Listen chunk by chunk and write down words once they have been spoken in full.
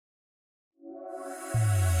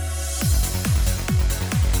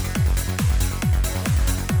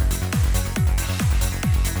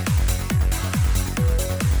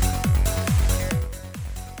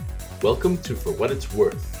Welcome to For What It's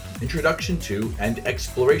Worth, introduction to and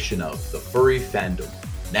exploration of the furry fandom,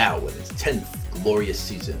 now in its 10th glorious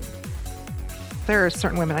season. There are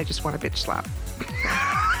certain women I just want to bitch slap.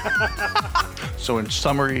 So in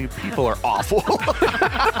summary, people are awful. It's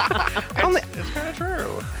kind of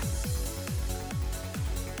true.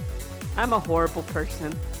 I'm a horrible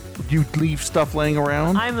person. You leave stuff laying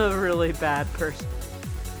around? I'm a really bad person.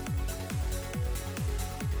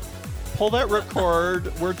 Pull that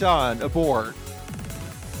ripcord. We're done. Abort.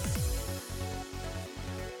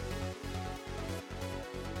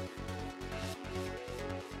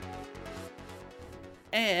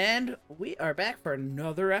 And we are back for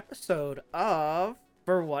another episode of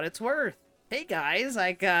For What It's Worth. Hey guys,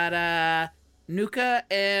 I got Nuka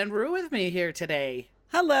and Rue with me here today.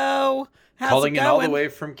 Hello. How's Calling it in going? all the way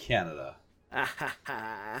from Canada.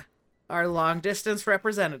 Our long distance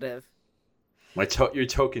representative. Your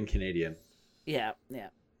token Canadian. Yeah.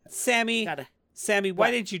 Sammy, Gotta. why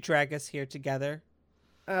What? did you drag us here together?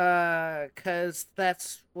 'Cause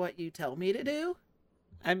that's what you tell me to do.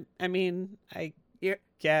 I You're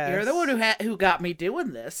guess. You're the one who got me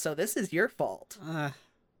doing this, so this is your fault.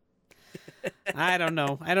 I don't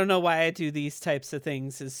know. I don't know why I do these types of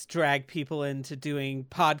things, is drag people into doing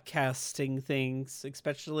podcasting things,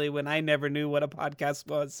 especially when I never knew what a podcast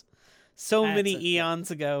was so That's many okay.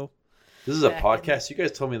 eons ago. This is a Back in- podcast? You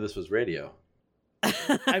guys told me this was radio.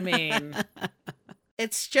 I mean,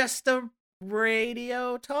 it's just a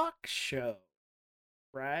radio talk show,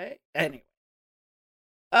 right? Anyway.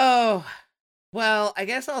 Oh, well, I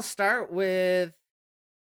guess I'll start with,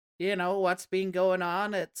 what's been going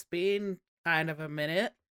on. It's been kind of a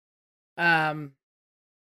minute.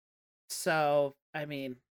 So, I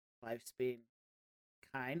mean, life's been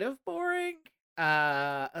kind of boring.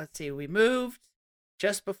 Let's see, we moved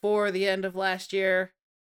just before the end of last year.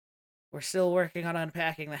 We're still working on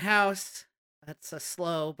unpacking the house. That's a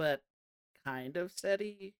slow but kind of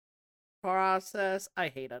steady process. I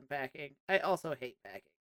hate unpacking. I also hate packing.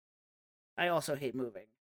 I also hate moving.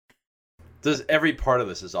 Every part of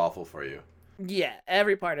this is awful for you? Yeah,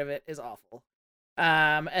 every part of it is awful.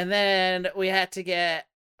 And then we had to get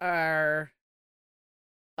our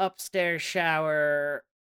upstairs shower,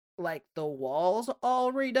 like the walls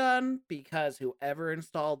all redone, because whoever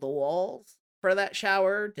installed the walls for that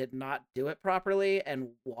shower did not do it properly and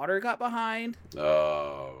water got behind.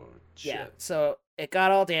 Oh, shit. Yeah, so it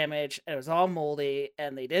got all damaged and it was all moldy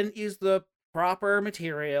and they didn't use the proper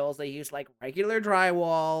materials. They used like regular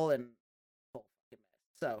drywall and whole fucking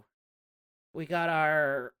mess. So we got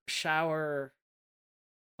our shower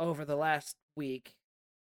over the last week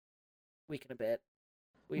and a bit.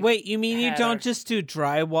 We Wait, you mean you had don't our- just do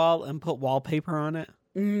drywall and put wallpaper on it?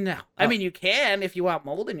 No. I mean, you can if you want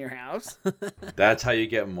mold in your house. That's how you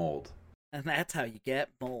get mold. And that's how you get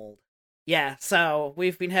mold. Yeah, so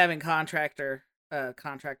we've been having contractor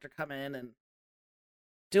come in and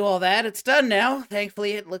do all that. It's done now.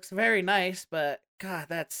 Thankfully, it looks very nice, but God,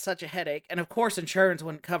 that's such a headache. And of course, insurance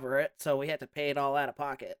wouldn't cover it, so we had to pay it all out of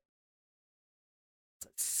pocket. It's a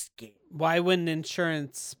scam. Why wouldn't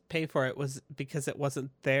insurance pay for it? Was because it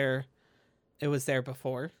wasn't there? It was there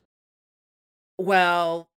before.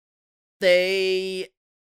 Well, they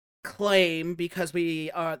claim because we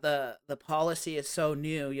are the policy is so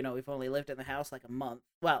new, we've only lived in the house like a month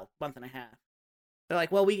and a half. They're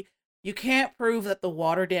like, well, you can't prove that the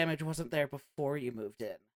water damage wasn't there before you moved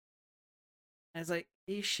in. I was like,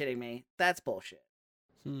 are you shitting me? That's bullshit.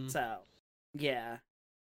 So, yeah.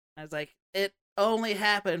 I was like, it only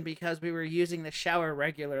happened because we were using the shower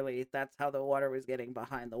regularly. That's how the water was getting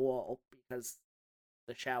behind the wall, because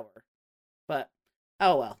the shower. But,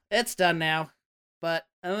 oh well, it's done now. But,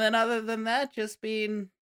 and then other than that, just been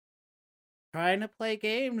trying to play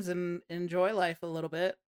games and enjoy life a little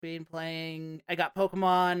bit. I got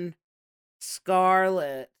Pokemon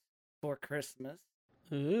Scarlet for Christmas.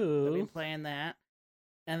 I've been Ooh. playing that.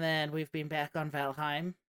 And then we've been back on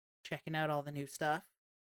Valheim, checking out all the new stuff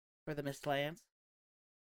for the Mistlands.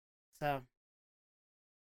 So,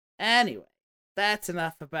 anyway, that's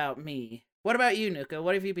enough about me. What about you, Nuka?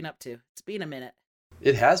 What have you been up to? It's been a minute.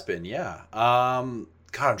 It has been, yeah. God, I'm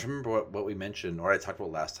trying to remember what we mentioned or I talked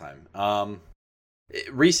about last time.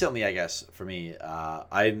 Recently, I guess for me,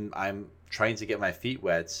 I'm trying to get my feet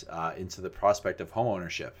wet into the prospect of home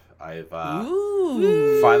ownership. I've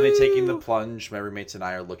finally taken the plunge. My roommates and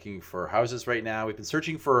I are looking for houses right now. We've been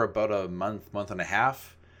searching for about a month and a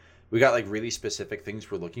half. We got like really specific things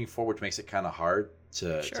we're looking for, which makes it kind of hard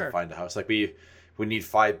to find a house. Like we need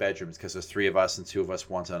 5 bedrooms because there's 3 of us and 2 of us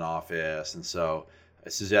want an office, and so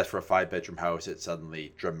as soon as you ask for a 5-bedroom house, it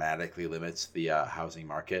suddenly dramatically limits the housing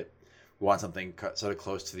market. We want something sort of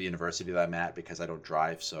close to the university that I'm at because I don't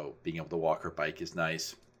drive, so being able to walk or bike is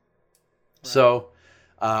nice. Right. So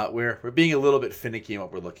we're being a little bit finicky in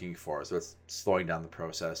what we're looking for, so it's slowing down the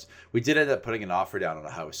process. We did end up putting an offer down on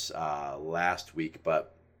a house last week,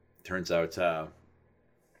 but turns out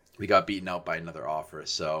we got beaten out by another offer.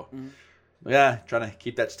 So yeah, trying to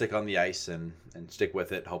keep that stick on the ice and stick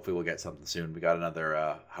with it. Hopefully we'll get something soon. We got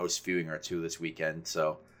another house viewing or two this weekend,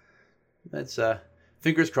 so that's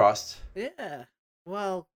fingers crossed. Yeah.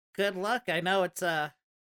 Well, good luck. I know it's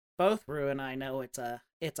both Rue and I know it's a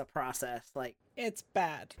process. Like, It's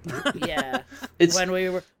bad. yeah. It's When we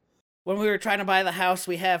were trying to buy the house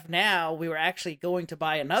we have now, we were actually going to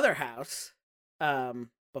buy another house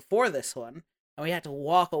before this one, and we had to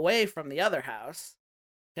walk away from the other house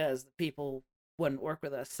because the people wouldn't work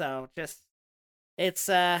with us. So just it's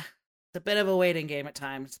a bit of a waiting game at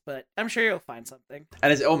times, but I'm sure you'll find something.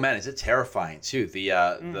 And is it terrifying too?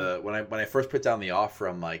 The when I first put down the offer,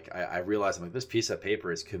 I'm like, I realized I'm like, this piece of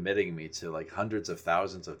paper is committing me to like hundreds of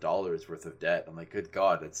thousands of dollars worth of debt. I'm like, good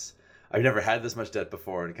God, I've never had this much debt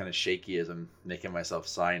before, and kind of shaky as I'm making myself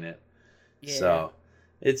sign it. Yeah. So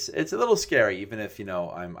it's a little scary, even if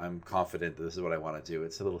I'm confident that this is what I want to do.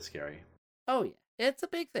 It's a little scary. Oh yeah, it's a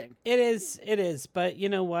big thing. It is. But you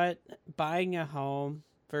know what? Buying a home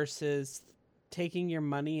versus taking your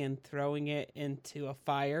money and throwing it into a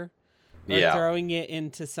fire or throwing it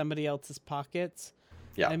into somebody else's pockets.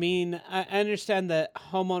 Yeah. I mean, I understand that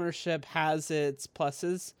homeownership has its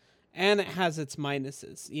pluses and it has its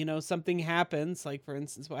minuses. Something happens, like for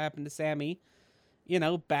instance, what happened to Sammy,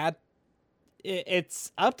 bad.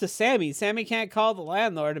 It's up to Sammy. Sammy can't call the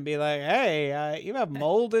landlord and be like, hey, you have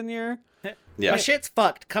mold in your... My shit's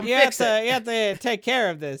fucked. Come fix it. You have to take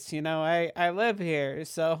care of this. I live here.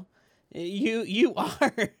 So you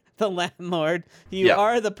are the landlord. You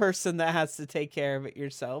are the person that has to take care of it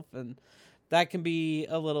yourself. And that can be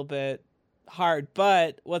a little bit hard.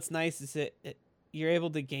 But what's nice is you're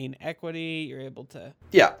able to gain equity. You're able to...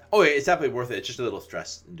 Yeah. Oh, it's definitely worth it. It's just a little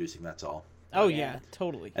stress inducing. That's all. Oh, yeah,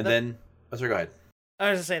 totally. And then... Oh, sorry, go ahead.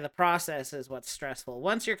 I was going to say, the process is what's stressful.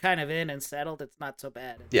 Once you're kind of in and settled, it's not so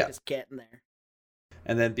bad. It's just getting there.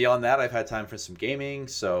 And then beyond that, I've had time for some gaming.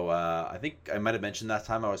 So I think I might have mentioned that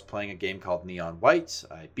time I was playing a game called Neon White.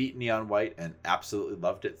 I beat Neon White and absolutely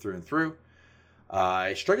loved it through and through.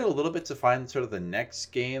 I struggled a little bit to find sort of the next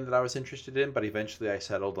game that I was interested in, but eventually I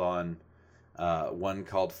settled on one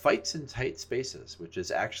called Fights in Tight Spaces, which is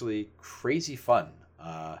actually crazy fun.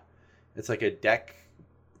 It's like a deck...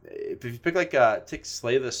 If you pick take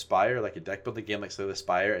Slay the Spire, like a deck building game like Slay the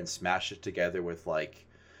Spire, and smash it together with like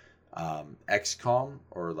XCOM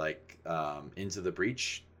or like Into the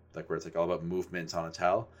Breach, like where it's like all about movement on a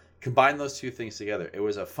tile. Combine those two things together. It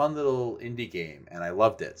was a fun little indie game, and I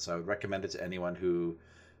loved it. So I would recommend it to anyone who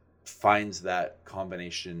finds that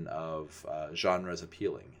combination of genres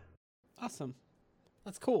appealing. Awesome.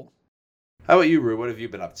 That's cool. How about you, Rue? What have you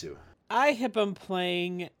been up to? I have been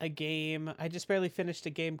playing a game. I just barely finished a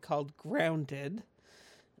game called Grounded.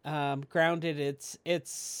 Grounded,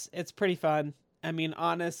 it's pretty fun. I mean,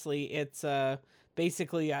 honestly, it's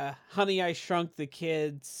basically a Honey, I Shrunk the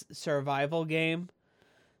Kids survival game.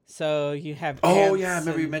 So you have I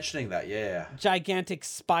remember you mentioning that. Yeah. Gigantic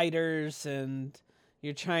spiders, and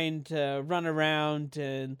you're trying to run around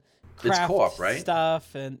and craft it's co-op, right?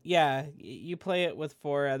 Stuff, and you play it with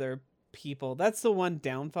 4 other people. That's the one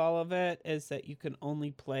downfall of it, is that you can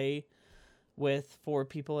only play with 4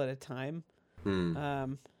 people at a time.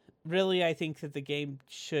 Really, I think that the game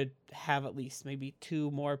should have at least maybe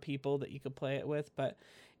 2 more people that you could play it with, but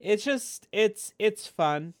it's just it's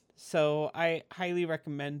fun, so I highly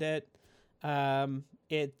recommend it.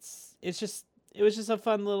 It was just a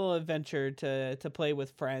fun little adventure to play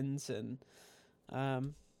with friends, and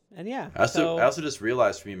yeah. I also just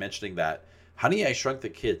realized from you mentioning that Honey, I Shrunk the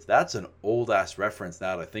Kids, that's an old-ass reference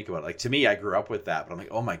now that I think about it. Like, to me, I grew up with that, but I'm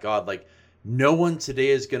like, oh my God, like, no one today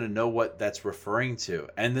is going to know what that's referring to.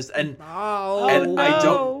 I don't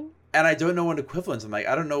know an equivalent. I'm like,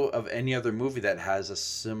 I don't know of any other movie that has a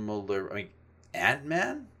similar,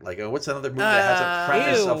 Ant-Man? Like, what's another movie that has a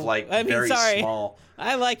premise of, like, very small...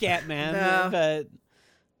 I like Ant-Man,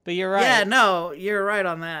 but you're right. Yeah, no, you're right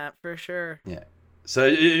on that, for sure. Yeah. So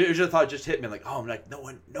it just thought just hit me like, oh, I'm like, no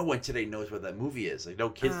one today knows what that movie is. Like, no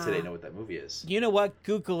kids today know what that movie is. You know what?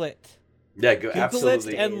 Google it. Yeah, Google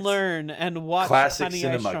absolutely. it and learn and watch classic Honey,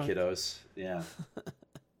 cinema, I Shrunk. Kiddos. Yeah.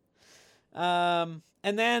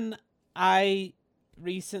 And then I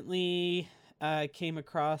recently came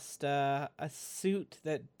across a suit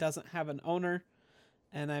that doesn't have an owner,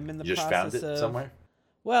 and I'm in the process found it of... somewhere?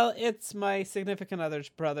 Well, it's my significant other's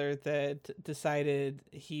brother that decided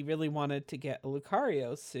he really wanted to get a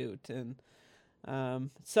Lucario suit, and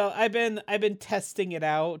so I've been testing it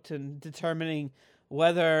out and determining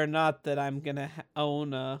whether or not that I'm gonna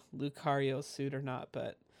own a Lucario suit or not.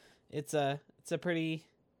 But it's a pretty,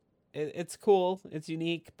 it's cool, it's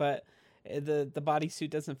unique, but the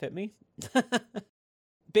bodysuit doesn't fit me.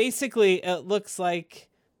 Basically, it looks like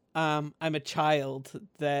I'm a child,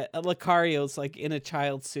 that Lucario's like in a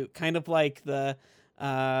child suit, kind of like the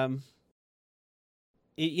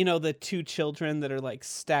the two children that are like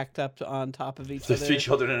stacked up on top of each The other. 3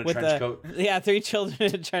 children in a with trench coat. Yeah, 3 children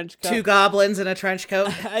in a trench coat. 2 goblins in a trench coat.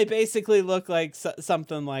 I basically look like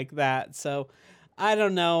something like that. So I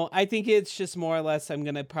don't know. I think it's just more or less I'm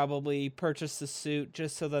going to probably purchase the suit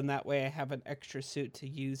just so then that way I have an extra suit to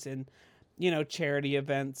use in, charity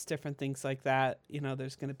events, different things like that.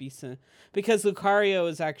 There's going to be some, because Lucario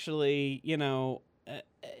is actually,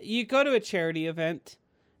 you go to a charity event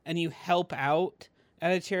and you help out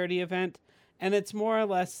at a charity event, and it's more or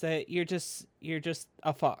less that you're just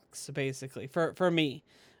a fox, basically, for me,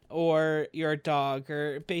 or you're a dog,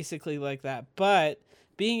 or basically like that. But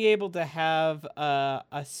being able to have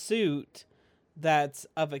a suit that's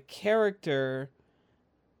of a character,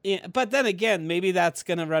 but then again, maybe that's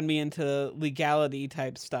gonna run me into legality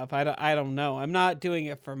type stuff. I don't know. I'm not doing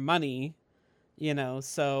it for money,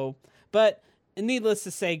 So, but needless to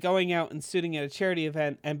say, going out and suiting at a charity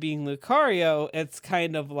event and being Lucario, it's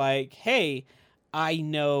kind of like, hey, I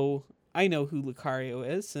know who Lucario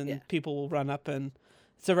is, and people will run up and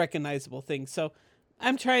it's a recognizable thing. So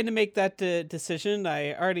I'm trying to make that decision.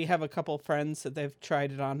 I already have a couple friends that they've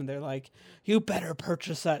tried it on, and they're like, you better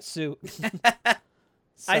purchase that suit.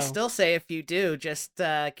 I still say if you do, just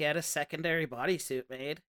get a secondary bodysuit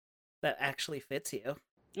made that actually fits you.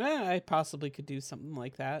 Yeah, I possibly could do something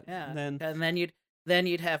like that. Yeah, And and then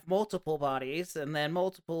you'd have multiple bodies, and then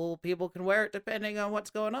multiple people can wear it depending on what's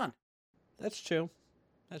going on. That's true.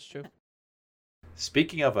 That's true.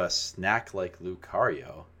 Speaking of a snack like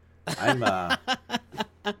Lucario, I'm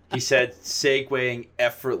he said, segueing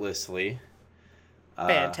effortlessly.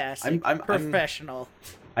 Fantastic. I'm professional.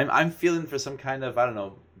 I'm feeling for some kind of, I don't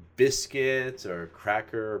know, biscuit or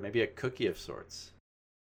cracker or maybe a cookie of sorts.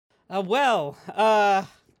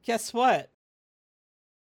 Guess what?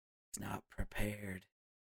 He's not prepared.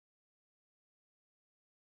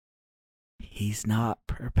 He's not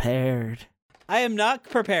prepared. I am not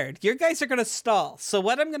prepared. You guys are going to stall. So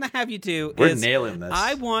what I'm going to have you do We're is nailing this.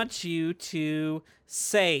 I want you to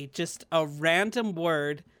say just a random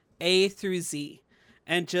word, A through Z.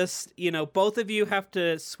 And just, both of you have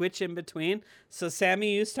to switch in between. So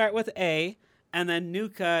Sammy, you start with A, and then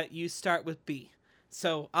Nuka, you start with B.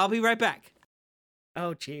 So I'll be right back.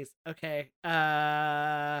 Oh, jeez. Okay.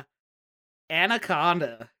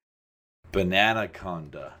 Anaconda.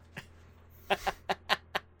 Bananaconda.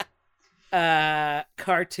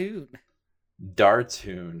 Cartoon.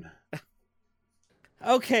 Dartoon.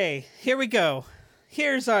 Okay, here we go.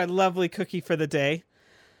 Here's our lovely cookie for the day.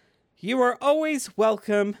 You are always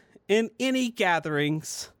welcome in any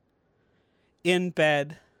gatherings in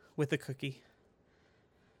bed with a cookie.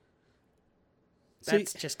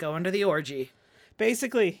 That's just going to the orgy.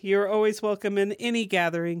 Basically, you're always welcome in any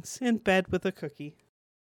gatherings in bed with a cookie.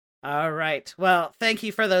 All right. Well, thank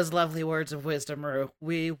you for those lovely words of wisdom, Rue.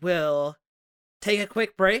 We will take a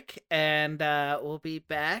quick break, and we'll be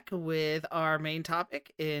back with our main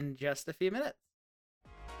topic in just a few minutes.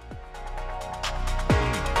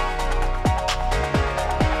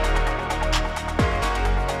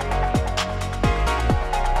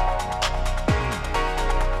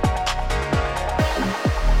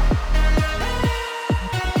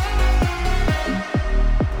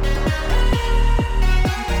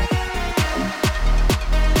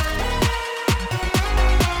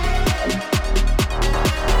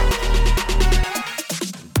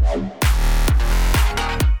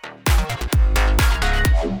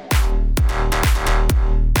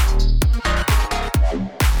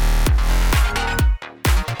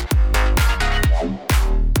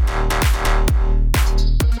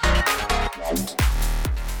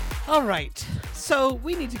 All right, so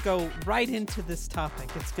we need to go right into this topic.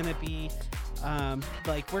 It's going to be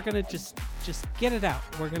we're going to just get it out.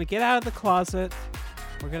 We're going to get out of the closet.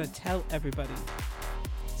 We're going to tell everybody.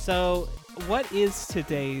 So what is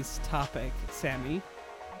today's topic, Sammy?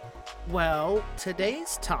 Well,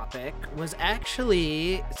 today's topic was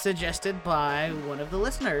actually suggested by one of the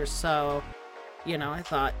listeners, so, I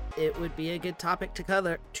thought it would be a good topic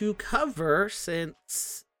to cover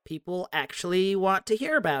since people actually want to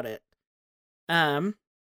hear about it.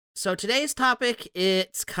 So today's topic,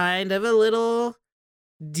 it's kind of a little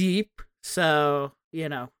deep, so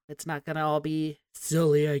it's not gonna all be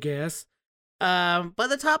silly, I guess. But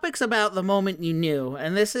the topic's about the moment you knew,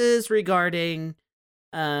 and this is regarding,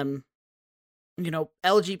 LGBTQ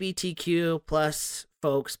plus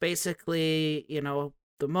folks. Basically,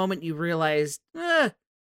 the moment you realized,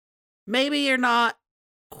 maybe you're not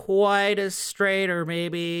quite as straight, or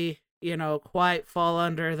maybe, quite fall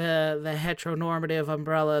under the heteronormative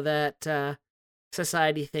umbrella that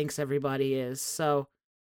society thinks everybody is. So,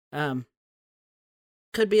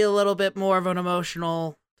 could be a little bit more of an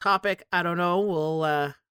emotional topic. I don't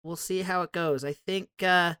know. We'll see how it goes. I think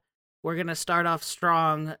we're gonna start off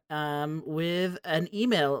strong with an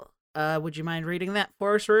email. Would you mind reading that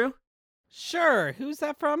for us, Rue? Sure. Who's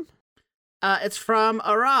that from? It's from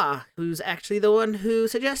Ara, who's actually the one who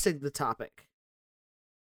suggested the topic.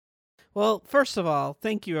 Well, first of all,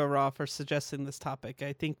 thank you, Ara, for suggesting this topic.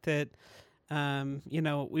 I think that,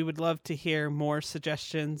 we would love to hear more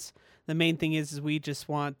suggestions. The main thing is we just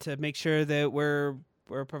want to make sure that we're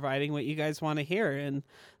providing what you guys want to hear. And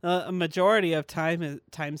a majority of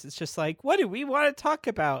times it's just like, what do we want to talk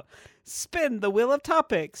about? Spin the wheel of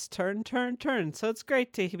topics. Turn, turn, turn. So it's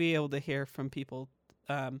great to be able to hear from people.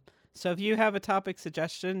 So if you have a topic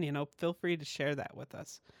suggestion, feel free to share that with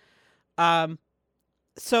us.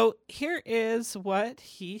 So here is what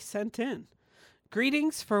he sent in.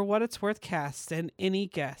 Greetings for What It's Worth cast and any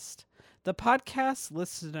guest, the podcast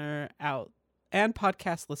listeners out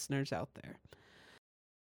there.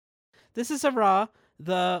 This is Ara,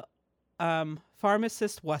 the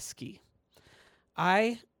pharmacist Wusky.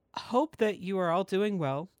 I hope that you are all doing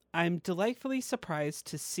well. I'm delightfully surprised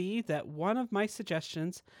to see that one of my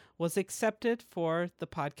suggestions was accepted for the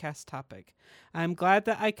podcast topic. I'm glad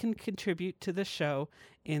that I can contribute to the show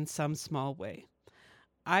in some small way.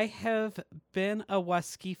 I have been a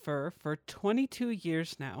Wusky-fer for 22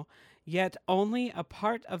 years now, yet only a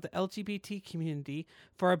part of the LGBT community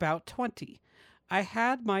for about 20. I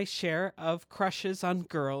had my share of crushes on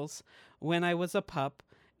girls when I was a pup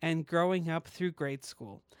and growing up through grade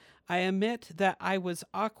school. I admit that I was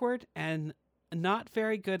awkward and not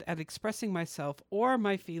very good at expressing myself or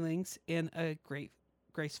my feelings in a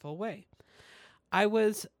graceful way. I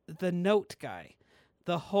was the note guy,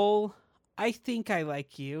 the whole, I think I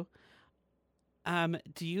like you,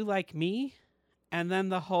 do you like me? And then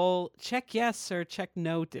the whole check yes or check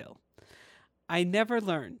no deal. I never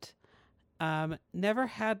learned. Never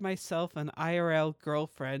had myself an IRL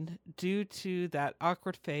girlfriend due to that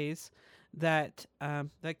awkward phase that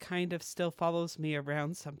kind of still follows me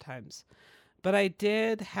around sometimes. But I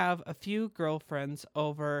did have a few girlfriends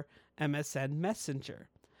over MSN Messenger.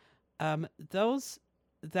 Those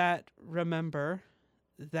that remember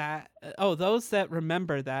that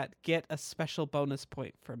get a special bonus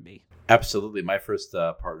point from me. Absolutely. My first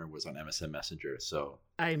partner was on MSN Messenger, so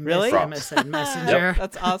I miss Really? MSN Messenger. Yep.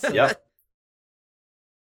 That's awesome. Yep.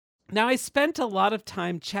 Now, I spent a lot of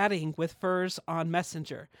time chatting with furs on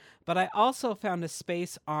Messenger, but I also found a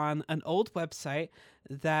space on an old website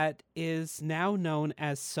that is now known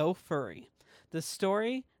as So Furry, the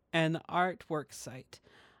story and artwork site.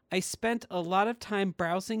 I spent a lot of time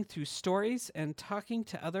browsing through stories and talking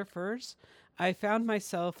to other furs. I found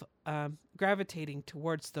myself gravitating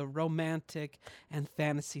towards the romantic and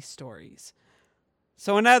fantasy stories.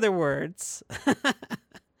 So in other words...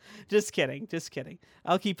 Just kidding.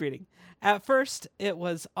 I'll keep reading. At first, it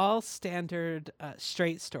was all standard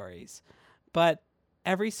straight stories, but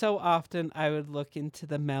every so often I would look into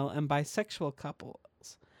the male and bisexual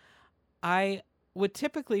couples. I would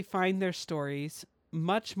typically find their stories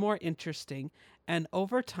much more interesting, and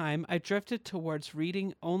over time I drifted towards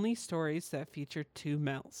reading only stories that featured two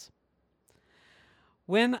males.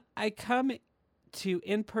 When I come to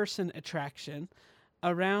in-person attraction,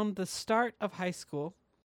 around the start of high school,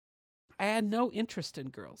 I had no interest in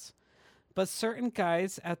girls, but certain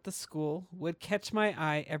guys at the school would catch my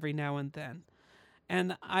eye every now and then.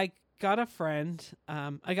 And I got to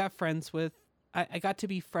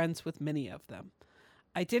be friends with many of them.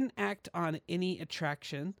 I didn't act on any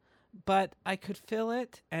attraction, but I could feel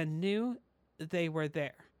it and knew they were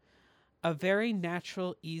there. A very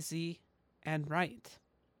natural, easy, and right.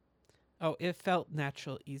 Oh, it felt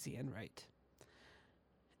natural, easy, and right.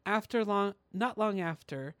 Not long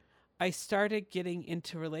after, I started getting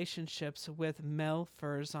into relationships with male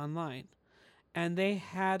furs online, and they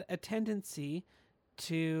had a tendency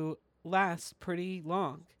to last pretty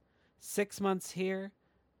long. 6 months here,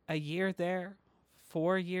 a year there,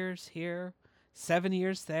 4 years here, 7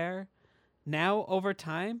 years there. Now, over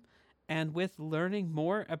time, and with learning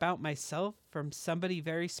more about myself from somebody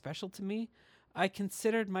very special to me, I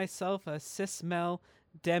considered myself a cis male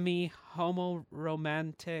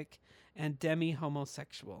demi-homoromantic, and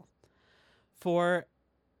demi-homosexual. For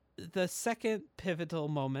the second pivotal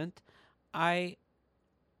moment, I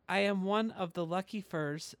am one of the lucky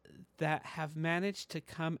furs that have managed to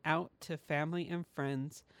come out to family and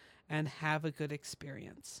friends and have a good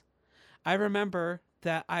experience. I remember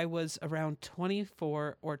that I was around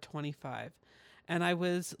 24 or 25, and I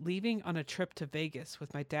was leaving on a trip to Vegas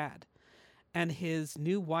with my dad and his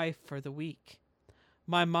new wife for the week.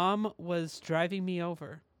 My mom was driving me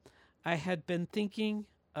over. I had been thinking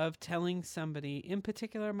of telling somebody, in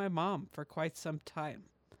particular my mom, for quite some time.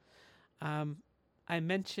 I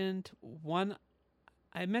mentioned one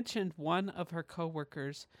of her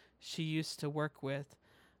coworkers she used to work with.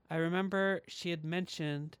 I remember she had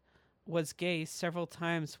mentioned was gay several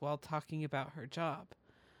times while talking about her job.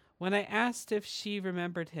 When I asked if she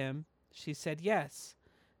remembered him, she said yes,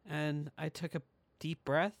 and I took a deep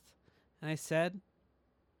breath and I said,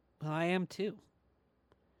 "Well, I am too."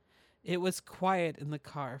 It was quiet in the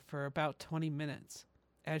car for about 20 minutes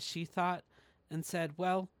as she thought and said,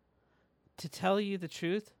 "Well, to tell you the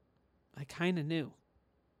truth, I kind of knew.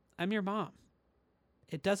 I'm your mom.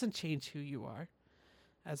 It doesn't change who you are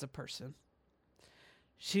as a person."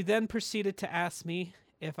 She then proceeded to ask me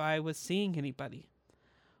if I was seeing anybody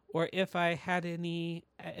or if I had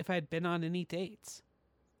been on any dates.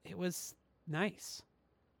 It was nice.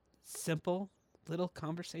 Simple little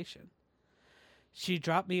conversation. She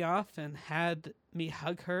dropped me off and had me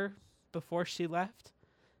hug her before she left.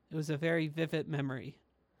 It was a very vivid memory,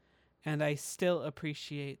 and I still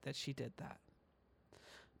appreciate that she did that.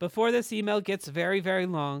 Before this email gets very, very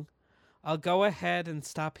long, I'll go ahead and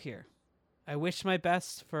stop here. I wish my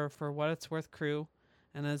best for What It's Worth crew,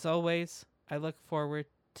 and as always, I look forward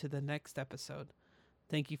to the next episode.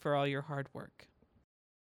 Thank you for all your hard work.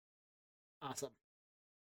 Awesome.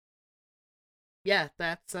 Yeah,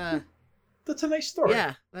 that's a nice story.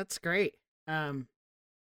 Yeah, that's great.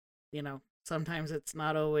 Sometimes it's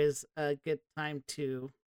not always a good time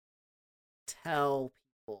to tell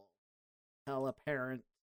a parent.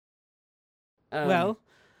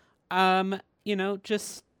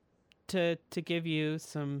 Just to give you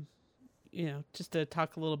some, just to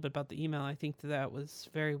talk a little bit about the email, I think that was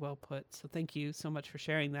very well put. So thank you so much for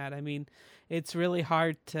sharing that. I mean, it's really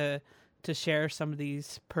hard to share some of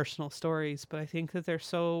these personal stories, but I think that they're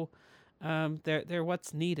so, they're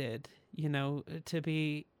what's needed, to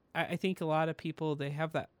be. I think a lot of people, they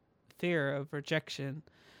have that fear of rejection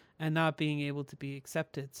and not being able to be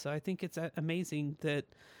accepted. So I think it's amazing that,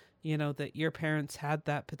 that your parents had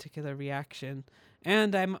that particular reaction.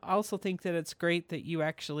 And I also think that it's great that you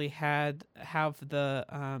actually have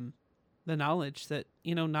the knowledge that,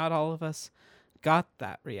 not all of us got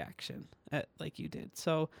that reaction like you did.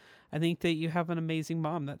 So I think that you have an amazing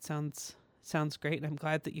mom. That sounds great. And I'm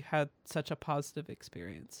glad that you had such a positive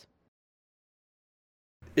experience.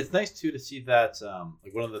 It's nice too to see that,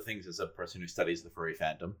 one of the things as a person who studies the furry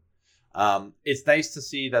fandom, it's nice to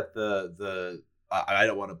see that I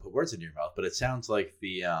don't want to put words in your mouth, but it sounds like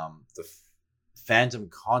the fandom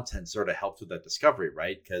content sort of helped with that discovery,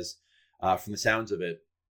 right? Because from the sounds of it,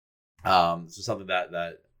 this is something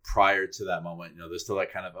that prior to that moment, there's still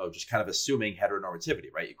that kind of just kind of assuming heteronormativity,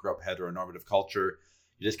 right? You grew up heteronormative culture,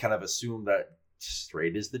 you just kind of assume that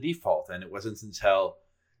straight is the default, and it wasn't until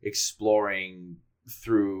exploring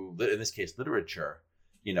through, in this case, literature,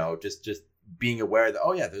 just being aware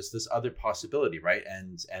that, there's this other possibility, right?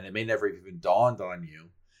 And it may never even dawned on you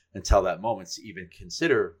until that moment to even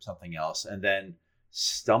consider something else, and then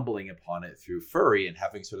stumbling upon it through furry and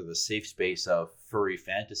having sort of the safe space of furry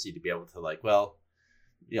fantasy to be able to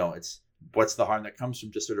it's what's the harm that comes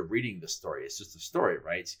from just sort of reading the story? It's just a story,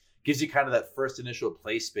 right? Gives you kind of that first initial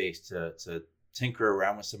play space to tinker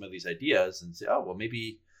around with some of these ideas and say, oh, well,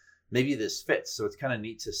 maybe this fits. So it's kind of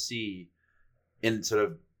neat to see in sort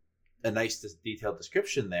of a nice detailed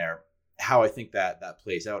description there how I think that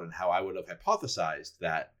plays out and how I would have hypothesized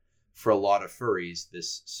that for a lot of furries,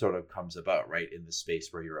 this sort of comes about, right? In the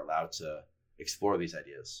space where you're allowed to explore these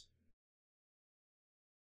ideas.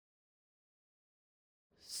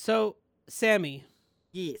 So, Sammy.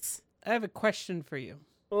 Yes. I have a question for you.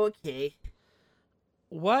 Okay.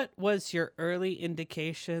 What was your early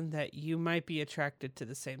indication that you might be attracted to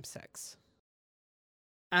the same sex?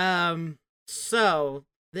 So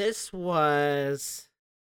this was,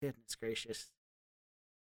 goodness gracious.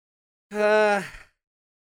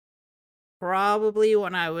 Probably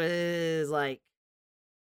when I was like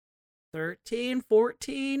 13,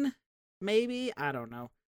 14, maybe. I don't know.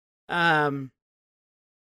 I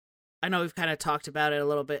know we've kind of talked about it a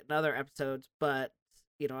little bit in other episodes, but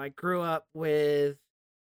I grew up with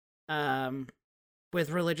with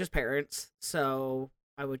religious parents, so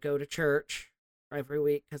I would go to church every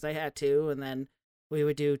week because I had to, and then we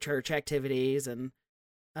would do church activities and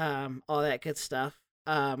all that good stuff.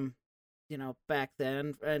 Back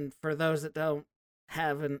then, and for those that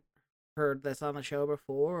haven't heard this on the show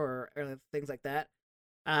before or things like that,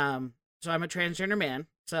 so I'm a transgender man.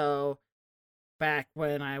 So back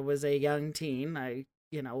when I was a young teen, I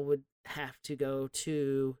would have to go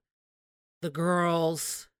to the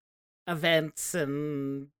girls' events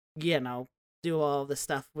and do all the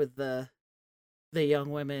stuff with the young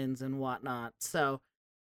women's and whatnot. So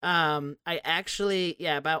I actually,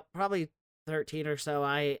 about probably 13 or so,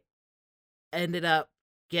 I ended up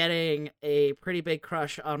getting a pretty big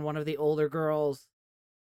crush on one of the older girls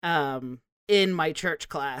in my church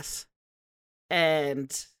class.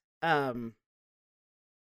 And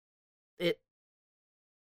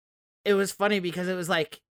it was funny because it was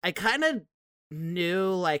like I kind of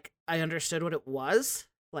knew, like, I understood what it was,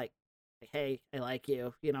 like, hey, I like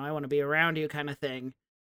you, I want to be around you kind of thing.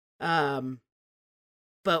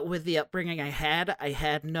 But with the upbringing I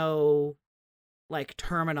had no, like,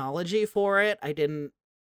 terminology for it. I didn't,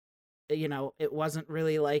 it wasn't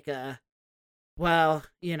really like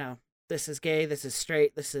this is gay, this is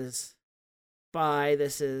straight, this is bi,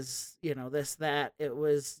 this is, this, that. It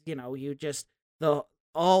was, you just,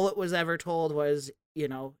 all it was ever told was,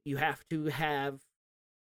 you have to have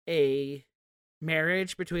a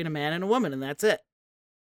marriage between a man and a woman, and that's it.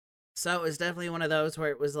 So it was definitely one of those where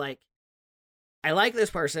it was like, I like this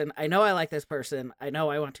person. I know I like this person. I know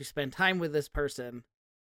I want to spend time with this person.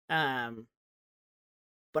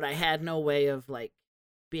 But I had no way of, like,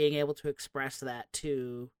 being able to express that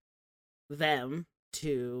to them,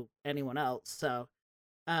 to anyone else. So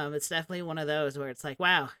it's definitely one of those where it's like,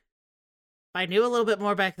 wow, if I knew a little bit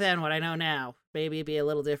more back then what I know now, maybe it'd be a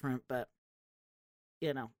little different, but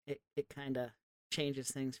it kind of changes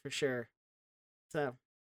things for sure. So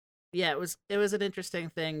yeah, it was an interesting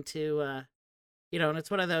thing to and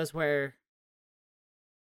it's one of those where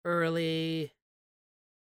early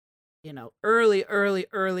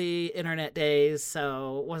internet days,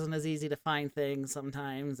 so it wasn't as easy to find things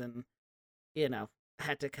sometimes, and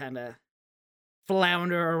had to kind of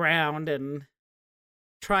flounder around and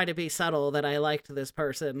try to be subtle that I liked this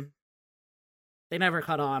person. They never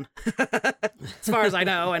caught on, as far as I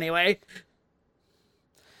know, anyway.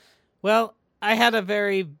 Well, I had a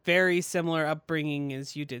very, very similar upbringing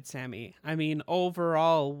as you did, Sammy. I mean,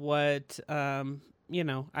 overall, what I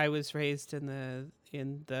was raised in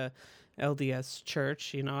the LDS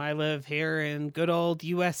church. I live here in good old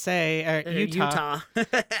USA, Utah.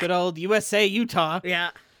 Good old USA, Utah.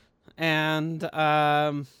 Yeah. And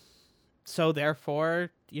so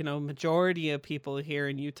therefore, majority of people here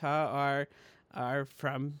in Utah are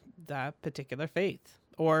from that particular faith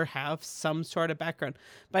or have some sort of background.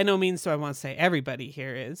 By no means do I want to say everybody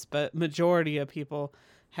here is, but majority of people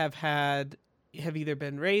have either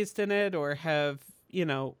been raised in it or have,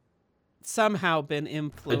 somehow been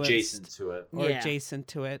influenced adjacent to it. Or adjacent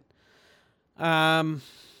to it.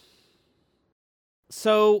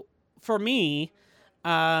 So for me,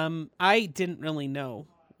 I didn't really know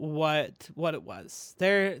what it was.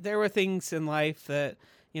 There were things in life that,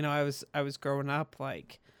 I was growing up,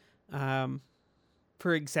 like,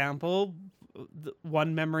 for example,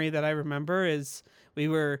 one memory that I remember is we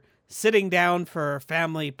were sitting down for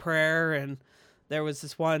family prayer, and there was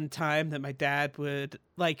this one time that my dad would,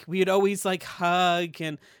 like, we'd always, like, hug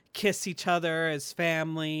and kiss each other as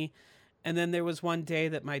family. And then there was one day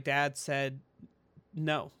that my dad said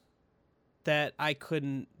no, that I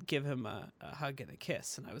couldn't give him a hug and a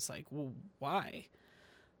kiss. And I was like, well, why?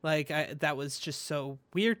 Like, that was just so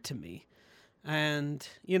weird to me. And,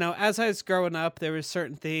 as I was growing up, there were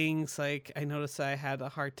certain things, like, I noticed I had a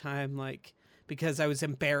hard time, like, because I was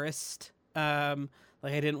embarrassed. Like,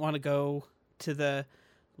 I didn't want to go to the,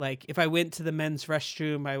 like, if I went to the men's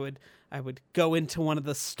restroom, I would go into one of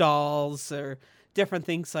the stalls or different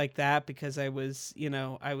things like that, because I was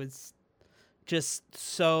just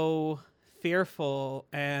so fearful,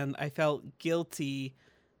 and I felt guilty,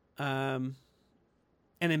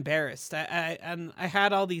 and embarrassed. I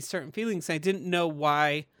had all these certain feelings. I didn't know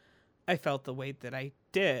why I felt the way that I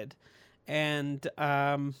did. And,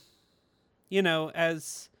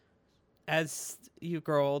 as you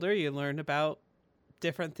grow older, you learn about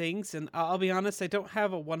different things. And I'll be honest, I don't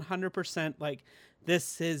have a 100% like,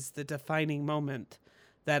 this is the defining moment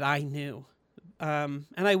that I knew. And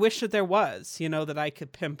I wish that there was, that I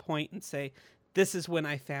could pinpoint and say, this is when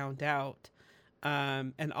I found out.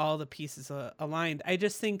 And all the pieces aligned. I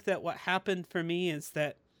just think that what happened for me is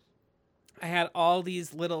that I had all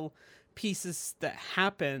these little pieces that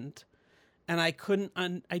happened, and I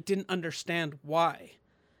didn't understand why.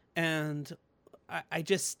 And I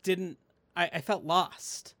just didn't, I felt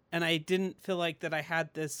lost, and I didn't feel like that I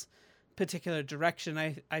had this particular direction.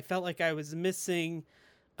 I felt like I was missing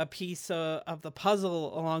a piece of the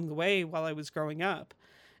puzzle along the way while I was growing up.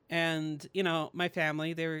 And, you know, my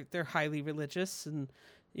family, they're highly religious, and,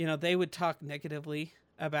 you know, they would talk negatively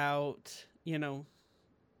about, you know,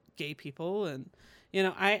 gay people. And, you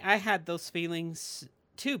know, I had those feelings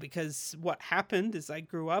too, because what happened is I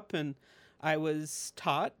grew up and I was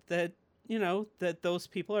taught that, you know, that those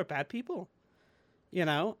people are bad people, you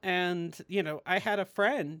know. And, you know, I had a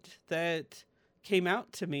friend that came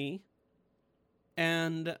out to me,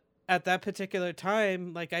 and at that particular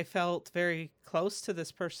time, like, I felt very close to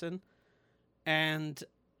this person, and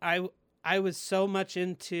I was so much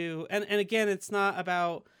into, and again, it's not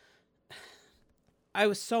about, I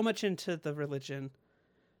was so much into the religion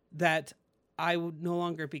that I no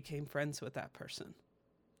longer became friends with that person.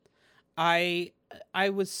 I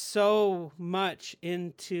was so much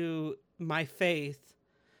into my faith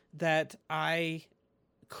that I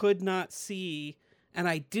could not see, and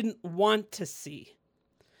I didn't want to see,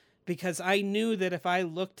 because I knew that if I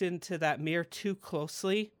looked into that mirror too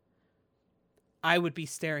closely, I would be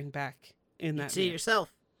staring back in that See mirror.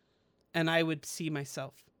 yourself. And I would see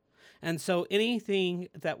myself. And so anything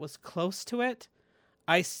that was close to it,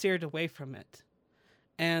 I steered away from it.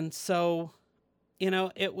 And so, you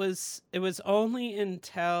know, it was only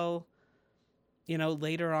until, you know,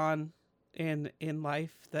 later on in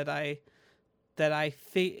life that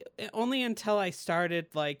only until I started,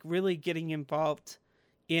 like, really getting involved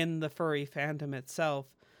in the furry fandom itself,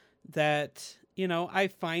 that, you know, I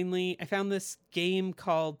found this game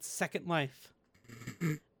called Second Life.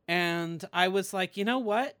 And I was like, you know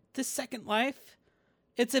what? This Second Life,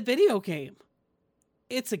 it's a video game.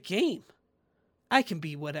 It's a game. I can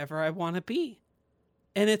be whatever I want to be.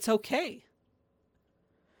 And it's okay.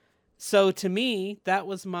 So to me, that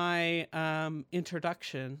was my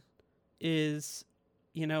introduction, is,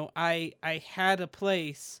 you know, I had a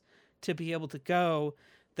place to be able to go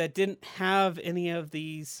that didn't have any of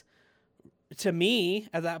these. To me,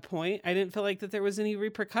 at that point, I didn't feel like that there was any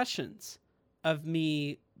repercussions of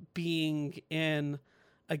me being in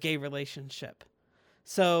a gay relationship.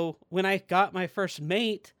 So when I got my first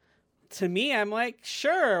mate, to me, I'm like,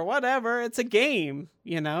 sure, whatever, it's a game,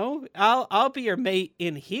 you know? I'll be your mate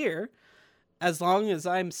in here, as long as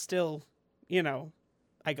I'm still, you know,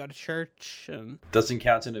 I go to church and Doesn't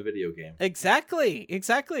count in a video game. Exactly.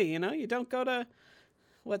 You know, you don't go to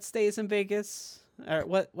what stays in Vegas, or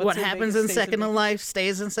what happens in Second Life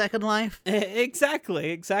stays in Second Life.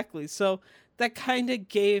 Exactly. So that kind of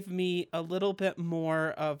gave me a little bit more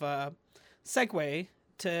of a segue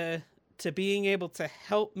to being able to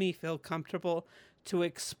help me feel comfortable to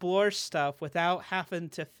explore stuff without having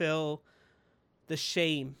to feel the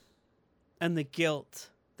shame and the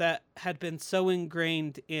guilt that had been so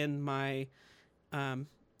ingrained in my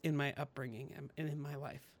upbringing and in my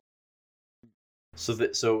life. So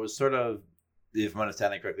it was sort of, if I'm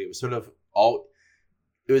understanding correctly, it was sort of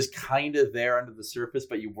it was kind of there under the surface,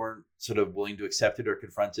 but you weren't sort of willing to accept it or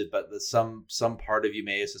confront it. But some part of you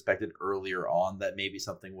may have suspected earlier on that maybe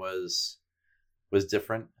something was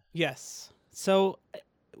different. Yes. So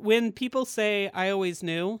when people say I always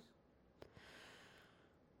knew,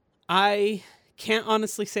 I can't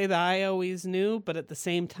honestly say that I always knew, but at the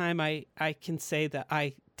same time, I can say that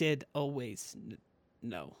I did always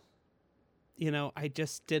know. You know, I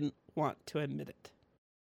just didn't want to admit it.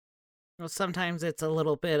 Well, sometimes it's a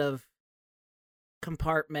little bit of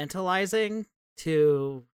compartmentalizing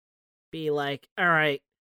to be like, all right,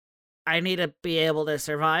 I need to be able to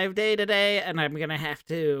survive day to day, and I'm gonna have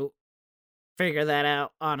to figure that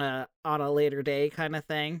out on a later day kind of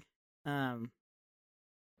thing.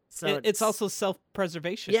 So it's also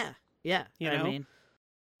self-preservation. Yeah. You know? I mean,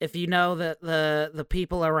 if you know that the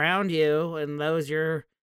people around you and those you're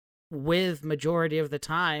with majority of the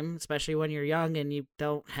time, especially when you're young and you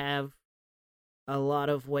don't have a lot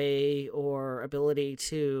of way or ability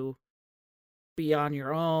to be on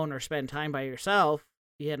your own or spend time by yourself,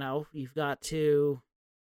 you know, you've got to,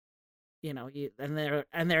 you know, and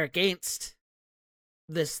they're against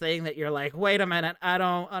this thing that you're like, wait a minute, I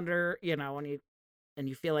don't you know, and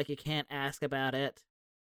you feel like you can't ask about it.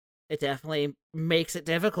 It definitely makes it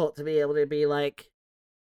difficult to be able to be like,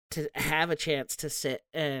 to have a chance to sit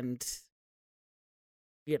and,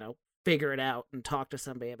 you know, figure it out and talk to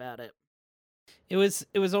somebody about it. It was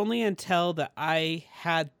only until that I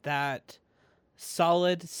had that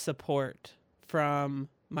solid support from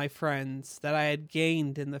my friends that I had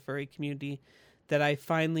gained in the furry community that I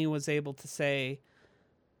finally was able to say,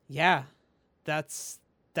 yeah, that's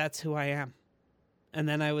who I am. And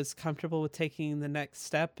then I was comfortable with taking the next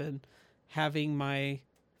step and having my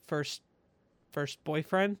first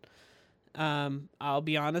boyfriend. I'll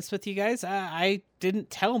be honest with you guys. I didn't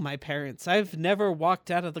tell my parents. I've never walked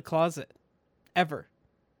out of the closet ever.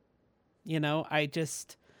 You know, I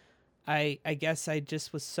guess I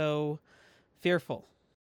just was so fearful.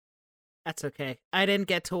 That's okay. I didn't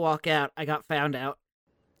get to walk out. I got found out.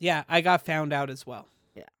 Yeah, I got found out as well.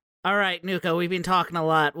 Yeah. All right, Nuka, we've been talking a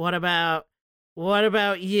lot. What about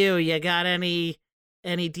you? You got any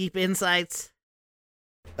deep insights?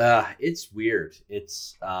 It's weird.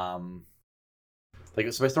 It's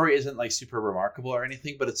like, so my story isn't like super remarkable or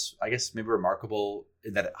anything, but it's, I guess, maybe remarkable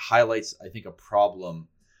in that it highlights, I think, a problem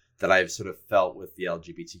that I've sort of felt with the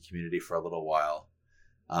LGBT community for a little while.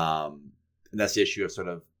 And that's the issue of sort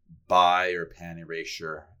of bi or pan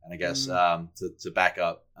erasure. And I guess to back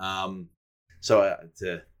up, so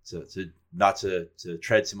to not to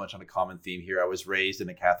tread too much on a common theme here, I was raised in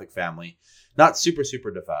a Catholic family, not super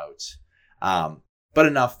devout, but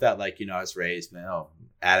enough that, like, you know, I was raised, you know,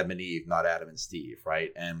 Adam and Eve, not Adam and Steve,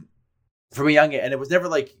 right? And from a young age, and it was never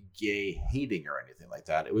like gay hating or anything like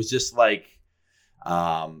that. It was just like,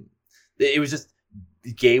 it was just,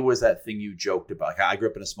 gay was that thing you joked about. Like, I grew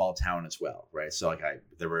up in a small town as well, right? So like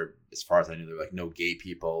there were, as far as I knew, there were like no gay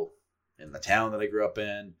people in the town that I grew up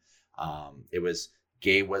in.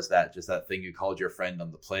 Gay was that thing you called your friend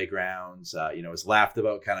on the playgrounds. You know, it was laughed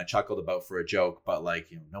about, kind of chuckled about for a joke, but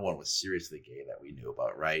like, you know, no one was seriously gay that we knew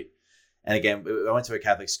about, right? And again, I went to a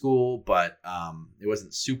Catholic school, but it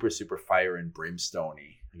wasn't super fire and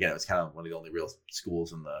brimstone-y. Again, it was kind of one of the only real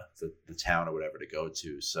schools in the town or whatever to go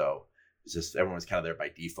to. So it was just, everyone was kind of there by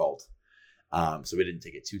default. So we didn't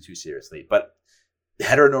take it too seriously. But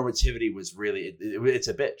heteronormativity was really, it's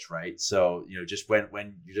a bitch, right? So, you know, just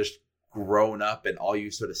when you're just grown up and all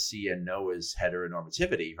you sort of see and know is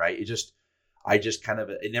heteronormativity, right? I just kind of,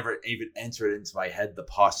 it never even entered into my head the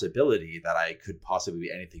possibility that I could possibly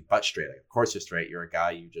be anything but straight. Like, of course you're straight, you're a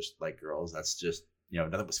guy, you just like girls. That's just, you know,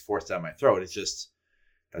 nothing was forced down my throat.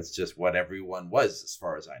 That's just what everyone was, as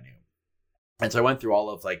far as I knew. And so I went through all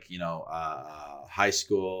of, like, you know, high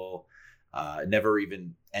school, never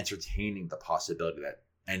even entertaining the possibility that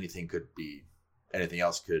anything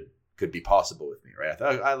else could be possible with me, right? I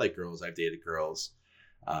thought, I like girls, I've dated girls,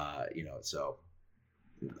 you know, so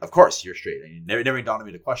of course you're straight, and it never dawned on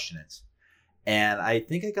me to question it. And I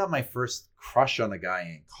think I got my first crush on a guy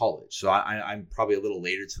in college. So I'm probably a little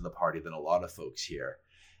later to the party than a lot of folks here.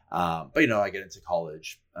 But, you know, I get into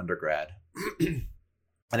college, undergrad.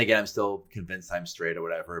 And again, I'm still convinced I'm straight or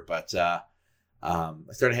whatever. But I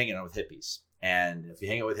started hanging out with hippies. And if you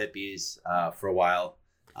hang out with hippies for a while,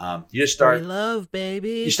 you just start... Free love,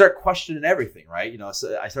 baby. You start questioning everything, right? You know,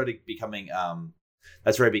 so I started becoming...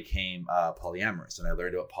 that's where I became polyamorous, and I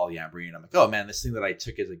learned about polyamory, and I'm like, oh man, this thing that I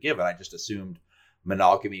took as a given, I just assumed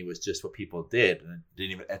monogamy was just what people did, and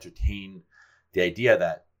didn't even entertain the idea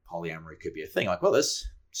that polyamory could be a thing. I'm like, well, this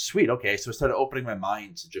sweet, okay. So I started opening my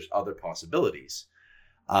mind to just other possibilities.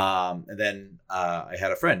 And then I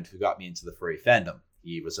had a friend who got me into the furry fandom.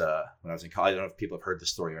 He was when I was in college, I don't know if people have heard the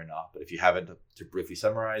story or not, but if you haven't, to briefly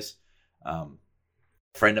summarize, a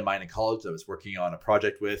friend of mine in college that I was working on a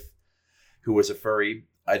project with, who was a furry.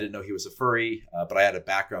 I didn't know he was a furry, but I had a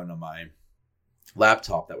background on my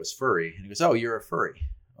laptop that was furry. And he goes, oh, you're a furry.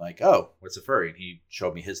 I'm like, oh, what's a furry? And he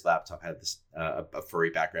showed me his laptop had this a furry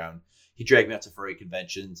background. He dragged me out to furry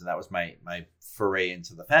conventions, and that was my foray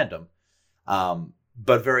into the fandom.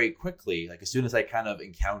 But very quickly, like as soon as I kind of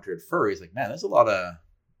encountered furries, like, man, there's a lot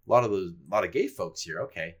of gay folks here.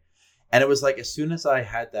 Okay. And it was like, as soon as I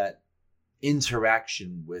had that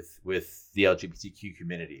interaction with the LGBTQ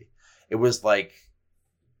community, it was like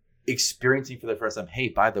experiencing for the first time, hey,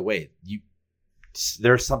 by the way,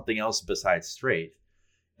 there's something else besides straight.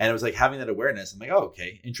 And it was like having that awareness. I'm like, oh,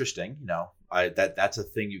 okay, interesting. You know, that's a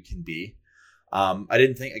thing you can be. I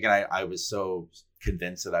didn't think, again, I was so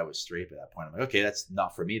convinced that I was straight at that point. I'm like, okay, that's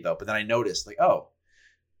not for me though. But then I noticed, like, oh,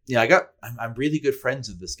 you know, I'm really good friends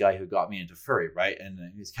with this guy who got me into furry, right? And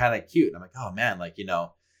he's kind of cute. And I'm like, oh man, like, you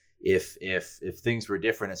know, if things were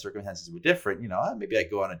different and circumstances were different, you know, maybe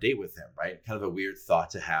I'd go on a date with him, right? Kind of a weird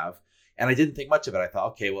thought to have. And I didn't think much of it. I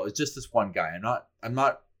thought, okay, well, it's just this one guy. I'm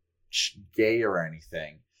not gay or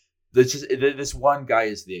anything. This one guy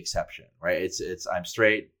is the exception, right? It's I'm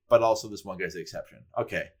straight, but also this one guy's the exception.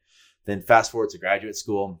 Okay. Then fast forward to graduate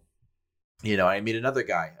school, you know, I meet another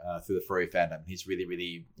guy through the furry fandom. He's really,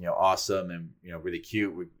 really, you know, awesome and, you know, really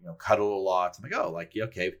cute. We, you know, cuddle a lot. I'm like, oh, like,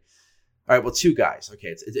 okay. All right, well, two guys.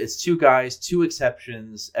 Okay, it's two guys, two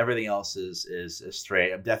exceptions. Everything else is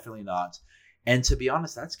straight. I'm definitely not And to be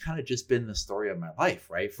honest, that's kind of just been the story of my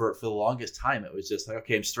life, right? For the longest time, it was just like,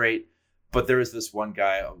 okay, I'm straight, but there is this one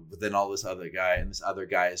guy, but then all this other guy, and this other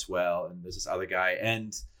guy as well, and there's this other guy.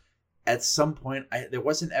 And at some point, there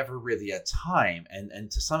wasn't ever really a time,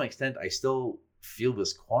 and to some extent, I still feel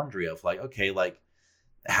this quandary of like, okay, like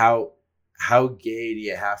how gay do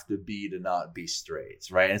you have to be to not be straight,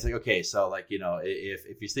 right? And it's like, okay, so like, you know,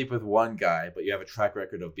 if you sleep with one guy, but you have a track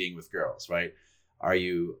record of being with girls, right? Are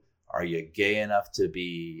you gay enough to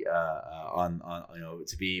be on you know,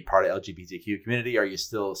 to be part of LGBTQ community? Are you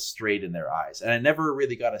still straight in their eyes? And I never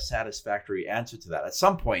really got a satisfactory answer to that. At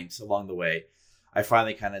some point along the way, I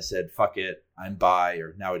finally kind of said, fuck it, I'm bi,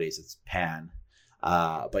 or nowadays it's pan.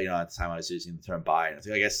 But you know, at the time I was using the term bi, and I was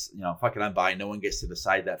like, I guess, you know, fuck it, I'm bi. No one gets to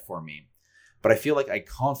decide that for me. But I feel like I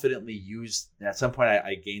confidently used, and at some point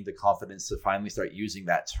I gained the confidence to finally start using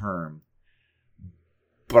that term.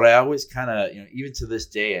 But I always kind of, you know, even to this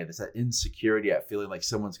day, and it's that insecurity at feeling like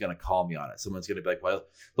someone's going to call me on it. Someone's going to be like, well,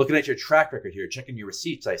 looking at your track record here, checking your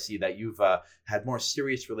receipts, I see that you've had more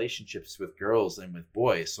serious relationships with girls than with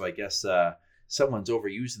boys. So I guess someone's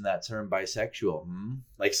overusing that term bisexual.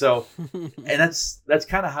 Like, so, and that's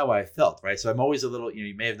kind of how I felt, right? So I'm always a little, you know,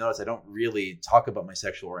 you may have noticed I don't really talk about my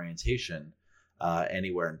sexual orientation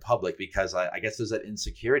anywhere in public, because I guess there's that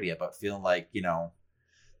insecurity about feeling like, you know,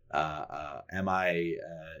 am I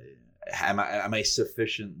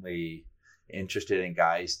sufficiently interested in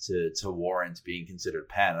guys to warrant being considered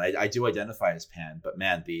pan? And I do identify as pan, but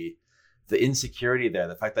man, the insecurity there,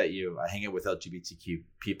 the fact that I hang out with LGBTQ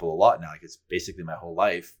people a lot now, like it's basically my whole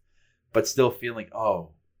life, but still feeling, oh,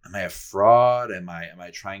 am I a fraud? Am I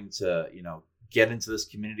trying to, you know, get into this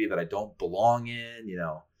community that I don't belong in, you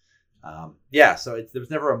know? Yeah, so there was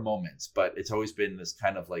never a moment, but it's always been this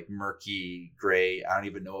kind of like murky gray. I don't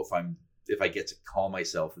even know if I get to call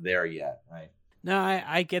myself there yet, right? No,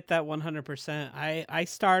 I get that 100%. I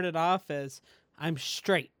started off as I'm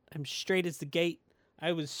straight. I'm straight as the gate.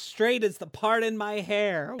 I was straight as the part in my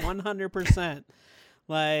hair, 100%.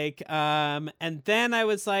 Like, and then I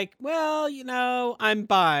was like, well, you know, I'm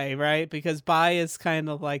bi, right? Because bi is kind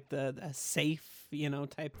of like the safe, you know,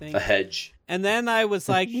 type thing. A hedge. And then I was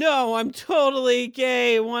like, no, I'm totally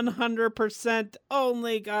gay, 100%,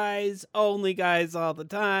 only guys all the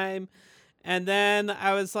time. And then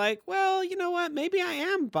I was like, well, you know what? Maybe I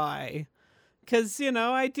am bi. Because, you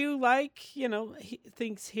know, I do like, you know,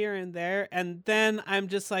 things here and there. And then I'm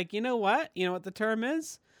just like, you know what? You know what the term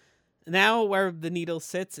is? Now where the needle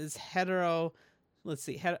sits is homoflexible.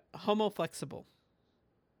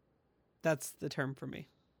 That's the term for me.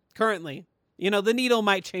 Currently. You know, the needle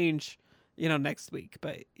might change, you know, next week,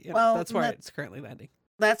 but you know, Well, that's where it's currently landing.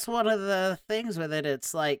 That's one of the things with it.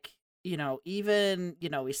 It's like, you know, even, you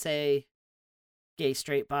know, we say gay,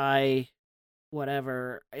 straight, bi,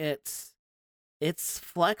 whatever. It's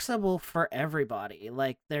flexible for everybody.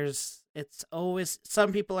 Like it's always,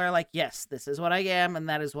 some people are like, yes, this is what I am, and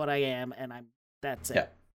that is what I am, and that's it. Yeah.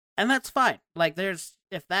 And that's fine. Like if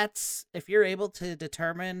you're able to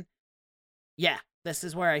determine, yeah, this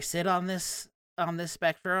is where I sit on this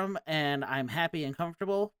spectrum and I'm happy and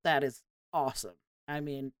comfortable, that is awesome. I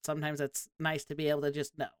mean, sometimes it's nice to be able to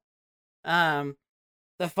just know.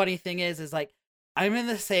 The funny thing is like, I'm in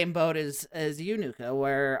the same boat as you, Nuka,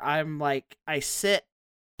 where I'm like, I sit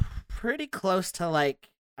pretty close to like,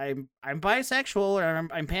 I'm bisexual or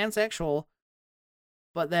I'm pansexual,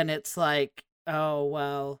 but then it's like, oh,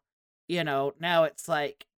 well, you know, now it's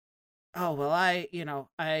like, oh, well, I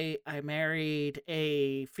married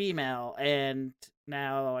a female and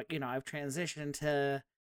now, you know, I've transitioned to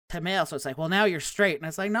male. So it's like, well, now you're straight. And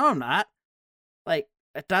it's like, no, I'm not. Like,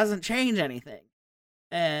 it doesn't change anything.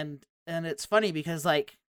 And it's funny because,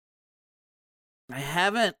 like, I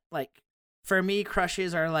haven't, like, for me,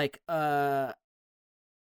 crushes are like,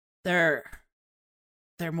 they're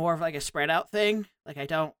more of like a spread out thing. Like, I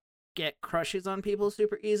don't get crushes on people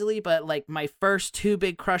super easily, but like my first two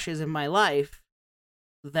big crushes in my life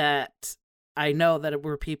that I know that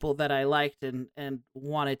were people that I liked and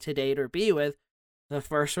wanted to date or be with, the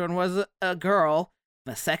first one was a girl,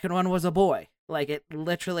 the second one was a boy. Like, it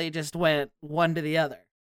literally just went one to the other.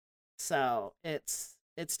 So it's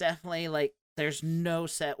definitely like there's no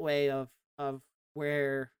set way of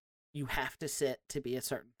where you have to sit to be a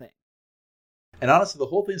certain thing. And honestly, the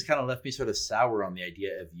whole thing's kind of left me sort of sour on the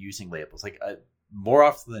idea of using labels. Like, more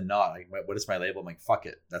often than not, like, what is my label? I'm like, fuck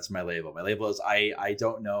it, that's my label. My label is I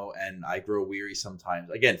don't know, and I grow weary sometimes.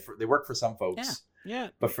 Again, they work for some folks. Yeah.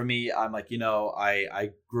 But for me, I'm like, you know, I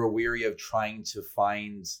grow weary of trying to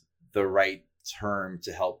find the right term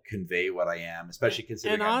to help convey what I am, especially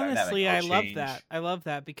considering and I'm honestly, dynamic. I love that. I love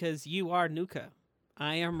that because you are Nuka.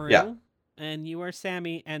 I am real. Yeah. and you are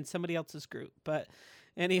Sammy and somebody else's group. But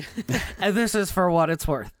any And this is for what it's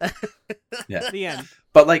worth. Yeah. the end.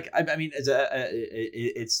 But like, I mean,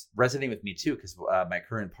 it's resonating with me too, because my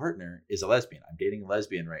current partner is a lesbian. I'm dating a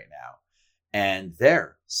lesbian right now, and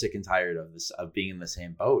they're sick and tired of this, of being in the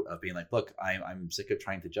same boat, of being like, look, I'm sick of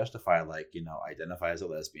trying to justify, like, you know, identify as a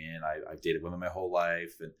lesbian. I've dated women my whole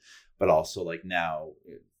life, but also like now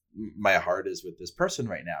my heart is with this person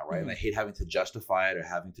right now, right? And I hate having to justify it, or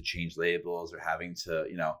having to change labels, or having to,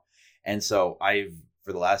 you know. And so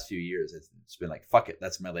for the last few years, it's been like, fuck it,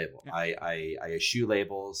 that's my label. Yeah. I eschew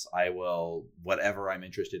labels. I will, whatever I'm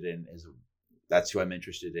interested in that's who I'm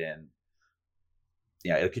interested in.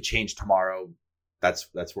 Yeah, it could change tomorrow. That's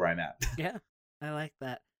where I'm at. Yeah, I like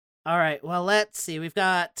that. All right, well, let's see. We've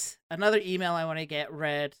got another email I want to get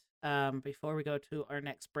read before we go to our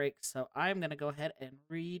next break. So I'm going to go ahead and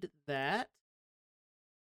read that.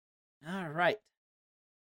 All right.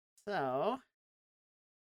 So, all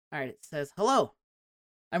right, it says, hello.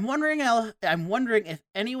 I'm wondering if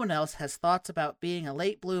anyone else has thoughts about being a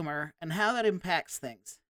late bloomer and how that impacts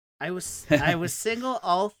things. I was single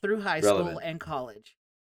all through high school and college.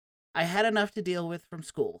 I had enough to deal with from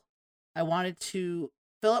school. I wanted to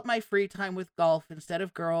fill up my free time with golf instead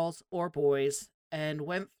of girls or boys, and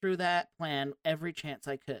went through that plan every chance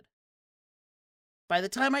I could. By the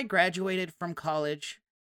time I graduated from college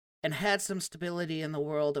and had some stability in the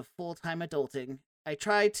world of full-time adulting, I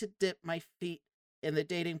tried to dip my feet in the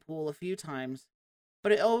dating pool a few times,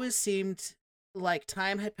 but it always seemed like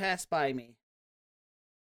time had passed by me.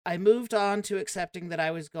 I moved on to accepting that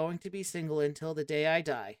I was going to be single until the day I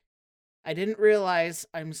die. I didn't realize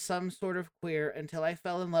I'm some sort of queer until I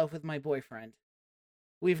fell in love with my boyfriend.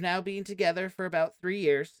 We've now been together for about 3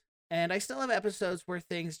 years, and I still have episodes where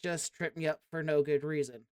things just trip me up for no good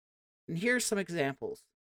reason. And here's some examples.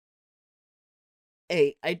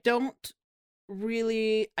 A, I don't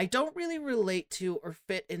really relate to or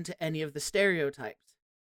fit into any of the stereotypes.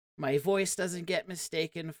 My voice doesn't get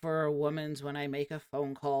mistaken for a woman's when I make a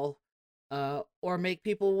phone call, or make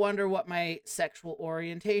people wonder what my sexual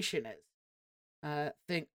orientation is.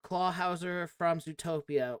 Think Clawhauser from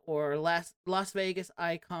Zootopia, or Las Vegas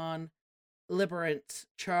icon liberant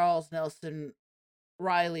Charles Nelson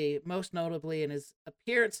Riley, most notably in his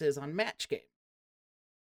appearances on Match Game.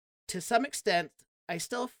 To some extent, I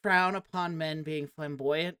still frown upon men being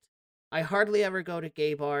flamboyant. I hardly ever go to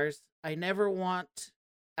gay bars. I never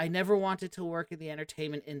wanted to work in the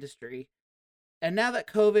entertainment industry. And now that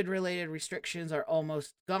COVID-related restrictions are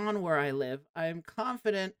almost gone where I live, I am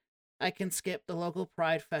confident I can skip the local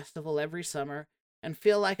Pride Festival every summer and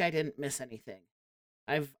feel like I didn't miss anything.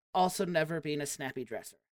 I've also never been a snappy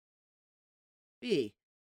dresser. B,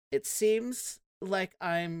 it seems like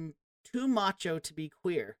I'm too macho to be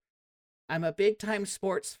queer. I'm a big-time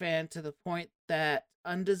sports fan to the point that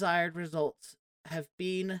undesired results have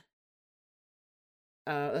been...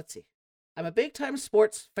 I'm a big-time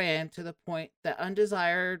sports fan to the point that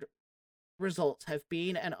undesired results have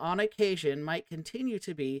been, and on occasion might continue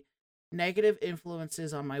to be, negative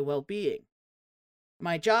influences on my well-being.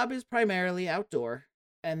 My job is primarily outdoor,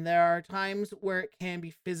 and there are times where it can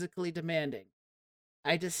be physically demanding.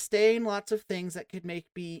 I disdain lots of things that could make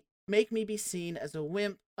me be seen as a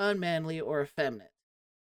wimp, unmanly, or effeminate.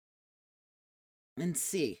 And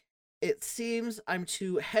C, it seems I'm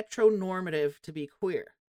too heteronormative to be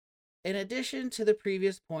queer. In addition to the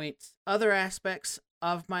previous points, other aspects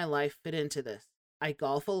of my life fit into this. I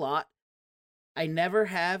golf a lot. I never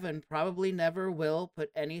have and probably never will put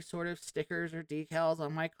any sort of stickers or decals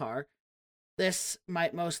on my car. This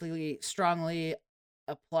might mostly strongly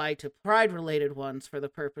apply to pride-related ones for the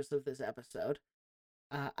purpose of this episode.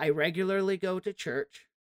 I regularly go to church.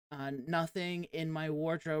 Nothing in my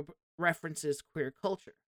wardrobe references queer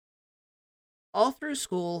culture. All through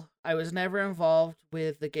school, I was never involved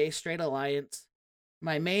with the Gay-Straight Alliance.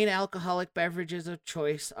 My main alcoholic beverages of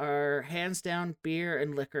choice are hands down beer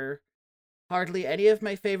and liquor. Hardly any of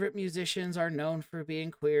my favorite musicians are known for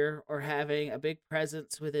being queer or having a big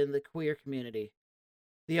presence within the queer community.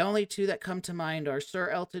 The only two that come to mind are Sir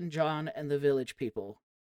Elton John and the Village People.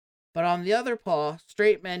 But on the other paw,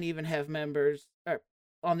 straight men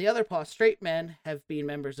have been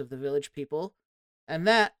members of the Village People, and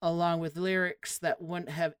that, along with lyrics that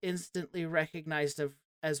wouldn't have instantly recognized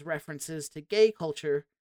as references to gay culture,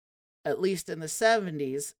 at least in the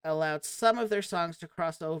 70s, allowed some of their songs to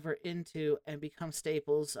cross over into and become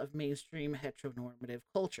staples of mainstream heteronormative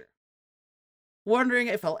culture. Wondering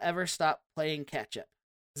if I'll ever stop playing catch-up.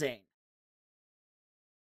 Zane.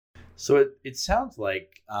 So it sounds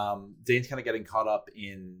like Zane's kind of getting caught up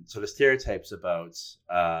in sort of stereotypes about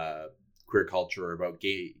queer culture or about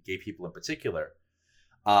gay people in particular.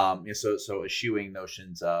 So eschewing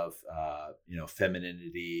notions of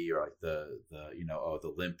femininity, or like the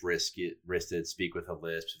the limp wristed, speak with a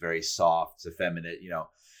lisp, very soft, it's effeminate,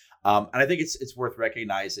 and I think it's worth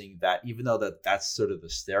recognizing that even though that's sort of the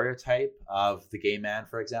stereotype of the gay man,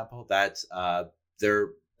 for example, that's not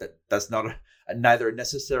neither a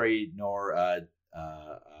necessary nor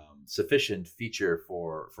sufficient feature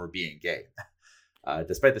for being gay.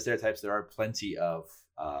 Despite the stereotypes, there are plenty of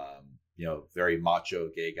very macho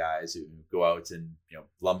gay guys who go out and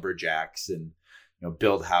lumberjacks and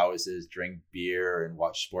build houses, drink beer, and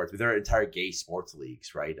watch sports. There are entire gay sports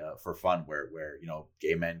leagues, right, for fun, where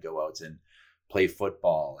gay men go out and play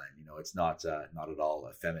football, and it's not at all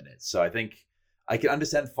effeminate. So I think I can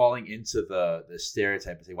understand falling into the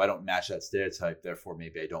stereotype and say, well, I don't match that stereotype, therefore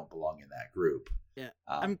maybe I don't belong in that group. Yeah,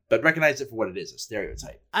 but recognize it for what it is, a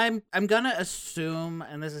stereotype. I'm gonna assume,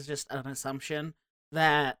 and this is just an assumption,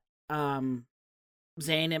 that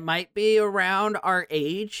Zane, it might be around our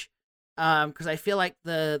age, because I feel like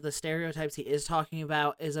the stereotypes he is talking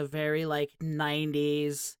about is a very like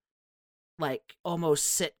 90s, like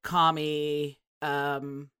almost sitcom-y,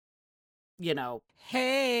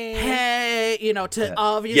 hey, to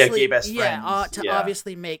obviously gay best friends.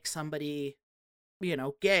 Obviously make somebody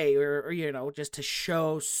gay, or just to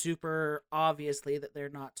show super obviously that they're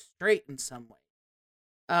not straight in some way.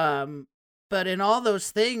 But in all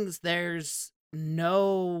those things, there's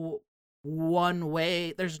no one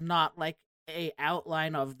way. There's not like a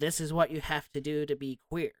outline of this is what you have to do to be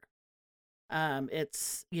queer.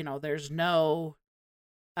 It's there's no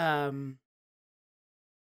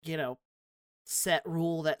set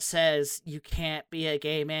rule that says you can't be a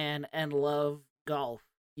gay man and love golf.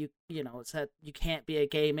 It's that you can't be a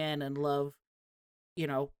gay man and love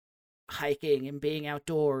hiking and being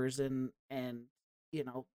outdoors and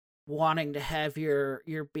wanting to have your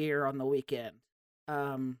beer on the weekend.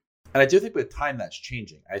 And I do think with time that's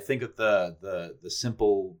changing. I think that the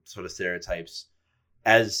simple sort of stereotypes,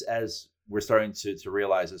 as we're starting to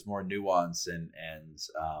realize there's more nuance and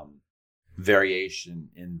variation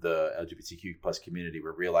in the LGBTQ plus community,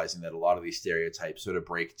 we're realizing that a lot of these stereotypes sort of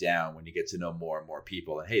break down when you get to know more and more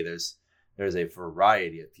people. And hey, there's a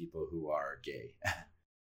variety of people who are gay.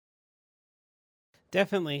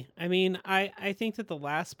 Definitely. I mean, I think that the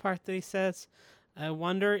last part that he says, I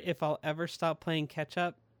wonder if I'll ever stop playing catch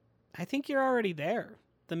up. I think you're already there.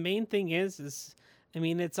 The main thing is I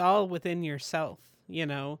mean, it's all within yourself,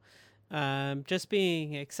 just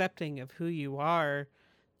being accepting of who you are,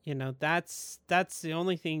 that's the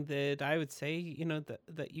only thing that I would say,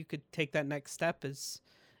 that you could take that next step is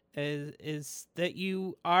that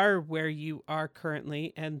you are where you are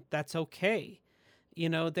currently, and that's okay.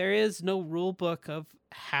 There is no rule book of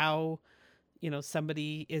how,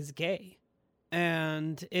 somebody is gay,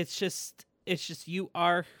 and it's just you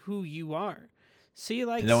are who you are. So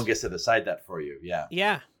no one gets to decide that for you.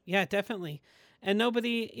 Yeah, definitely. And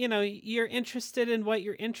nobody, you're interested in what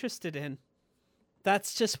you're interested in.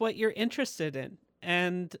 That's just what you're interested in.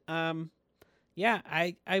 And I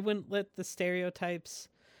wouldn't let the stereotypes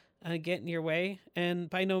get in your way. And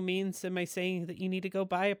by no means am I saying that you need to go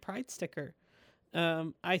buy a pride sticker.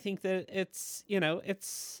 I think that it's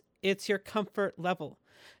your comfort level.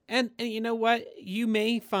 And you know what? You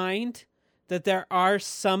may find that there are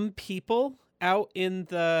some people out in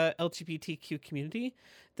the LGBTQ community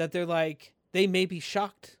that they may be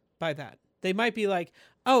shocked by that. They might be like,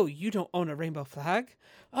 oh, you don't own a rainbow flag?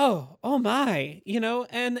 Oh my,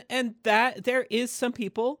 and that there is some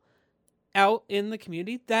people out in the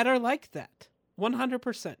community that are like that.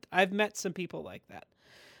 100%. I've met some people like that.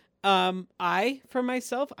 For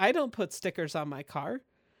myself, I don't put stickers on my car.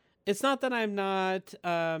 It's not that I'm not,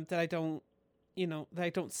 that I don't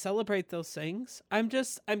celebrate those things. I'm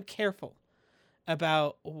careful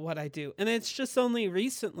about what I do. And it's just only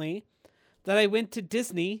recently that I went to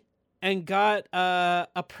Disney and got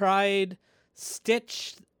a Pride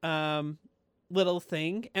Stitch little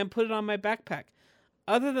thing and put it on my backpack.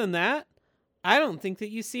 Other than that, I don't think that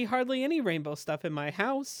you see hardly any rainbow stuff in my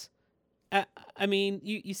house. I mean,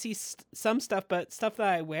 you see some stuff, but stuff that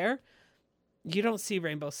I wear, you don't see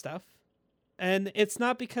rainbow stuff. And it's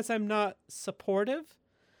not because I'm not supportive.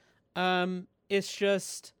 It's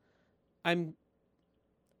just I'm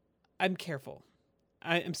careful.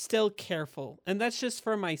 I am still careful, and that's just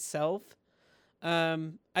for myself.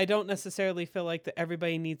 I don't necessarily feel like that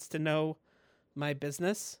everybody needs to know my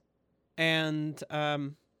business, and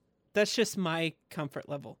that's just my comfort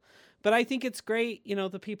level. But I think it's great,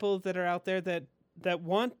 the people that are out there that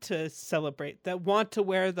want to celebrate, that want to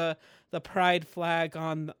wear the pride flag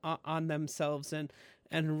on themselves, and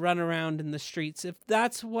and run around in the streets. If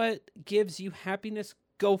that's what gives you happiness,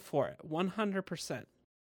 go for it. 100%.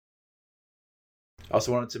 I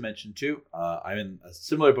also wanted to mention too, I'm in a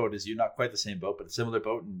similar boat as you, not quite the same boat, but a similar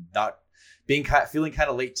boat, and not feeling kind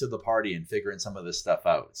of late to the party and figuring some of this stuff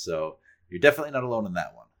out. So you're definitely not alone in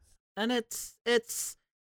that one. And it's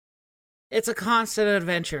a constant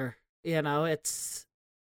adventure,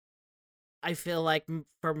 I feel like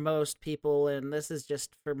for most people, and this is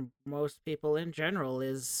just for most people in general,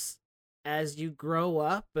 is as you grow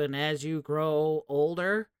up and as you grow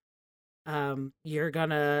older, you're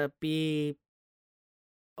gonna be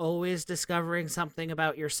always discovering something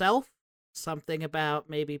about yourself, something about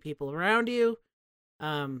maybe people around you.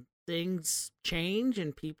 Things change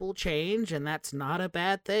and people change, and that's not a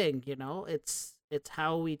bad thing. It's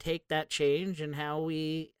how we take that change and how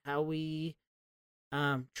we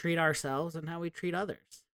treat ourselves and how we treat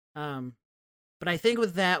others. But I think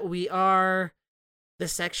with that,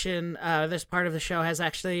 this section, this part of the show has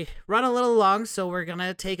actually run a little long, so we're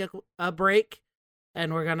gonna take a break,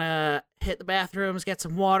 and we're gonna hit the bathrooms, get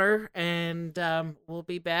some water, and we'll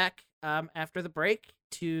be back after the break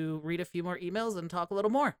to read a few more emails and talk a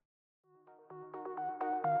little more.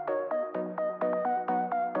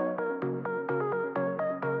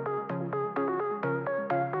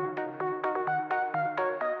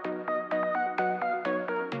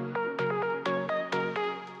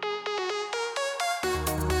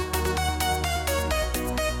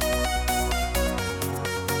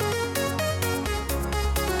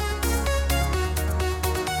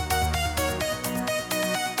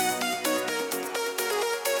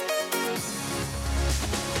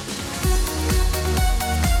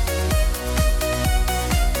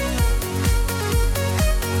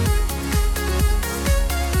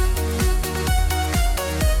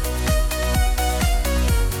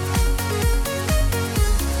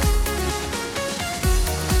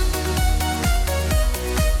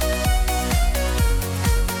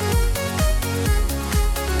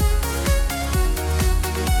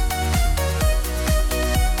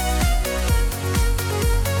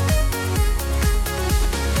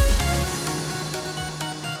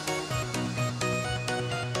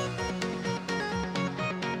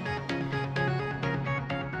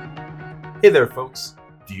 Hey there, folks.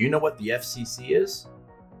 Do you know what the FCC is?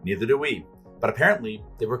 Neither do we. But apparently,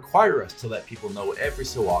 they require us to let people know every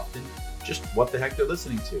so often just what the heck they're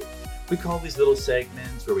listening to. We call these little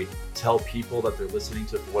segments where we tell people that they're listening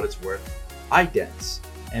to for what it's worth idents.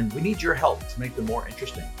 And we need your help to make them more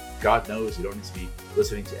interesting. God knows you don't need to be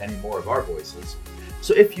listening to any more of our voices.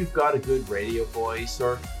 So if you've got a good radio voice,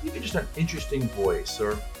 or even just an interesting voice,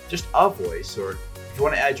 or just a voice, or if you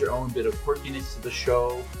want to add your own bit of quirkiness to the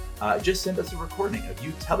show, just send us a recording of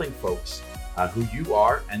you telling folks who you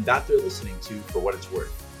are and that they're listening to for what it's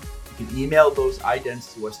worth. You can email those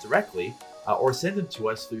idents to us directly or send them to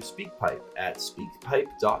us through SpeakPipe at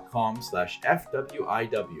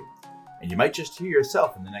speakpipe.com/FWIW. And you might just hear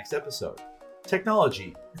yourself in the next episode.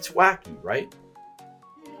 Technology, it's wacky, right?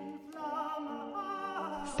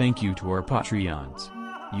 Thank you to our Patreons.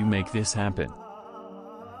 You make this happen.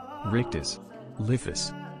 Rictus,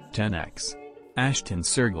 Lifus, 10x, Ashton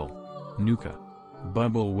Sergal, Nuka,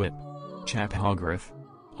 Bubble Whip, Chaphograph,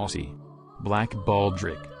 Aussie, Black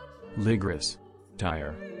Baldrick, Ligris,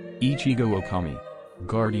 Tyre, Ichigo Okami,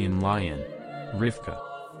 Guardian Lion, Rivka.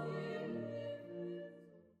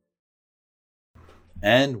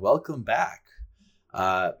 And welcome back.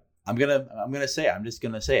 I'm just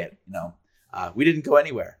gonna say it. We didn't go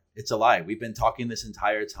anywhere. It's a lie. We've been talking this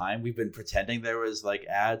entire time. We've been pretending there was like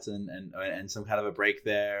ads and some kind of a break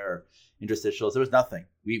there or interstitials. There was nothing.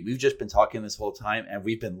 We've just been talking this whole time, and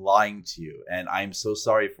we've been lying to you. And I'm so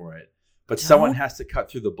sorry for it. But someone has to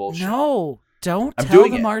cut through the bullshit. No, don't I'm tell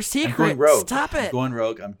doing them it. our secret. I'm going rogue. Stop it. I'm going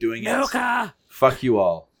rogue. I'm doing Nuka. it. Fuck you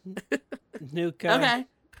all. Nuka. Okay.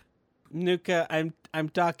 Nuka, I'm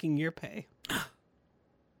docking your pay.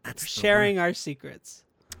 That's Sharing our secrets.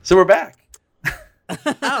 So we're back.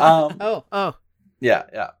 Oh.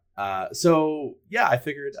 Yeah. So I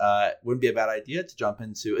figured it wouldn't be a bad idea to jump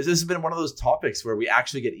into. This has been one of those topics where we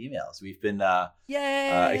actually get emails. We've been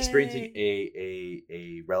experiencing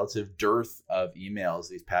a relative dearth of emails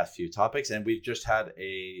these past few topics, and we've just had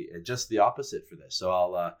just the opposite for this. So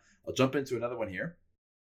I'll jump into another one here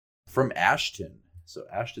from Ashton. So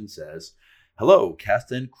Ashton says, "Hello,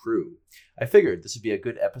 cast and crew. I figured this would be a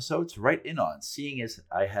good episode to write in on, seeing as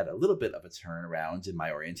I had a little bit of a turnaround in my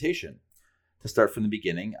orientation. To start from the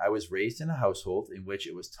beginning, I was raised in a household in which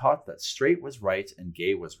it was taught that straight was right and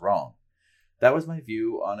gay was wrong. That was my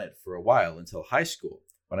view on it for a while until high school,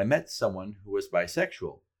 when I met someone who was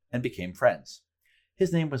bisexual and became friends.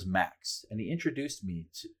 His name was Max, and he introduced me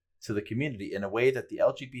to the community in a way that the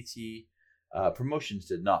LGBT promotions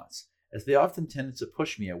did not, as they often tended to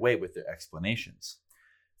push me away with their explanations.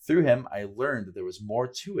 Through him, I learned that there was more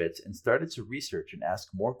to it and started to research and ask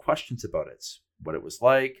more questions about it, what it was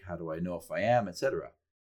like, how do I know if I am, etc.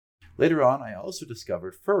 Later on, I also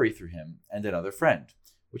discovered furry through him and another friend,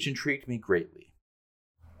 which intrigued me greatly.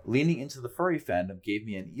 Leaning into the furry fandom gave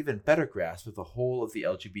me an even better grasp of the whole of the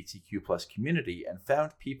LGBTQ+ community and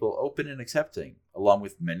found people open and accepting, along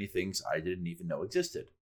with many things I didn't even know existed.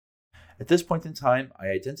 At this point in time, I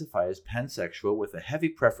identify as pansexual with a heavy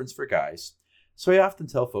preference for guys, so I often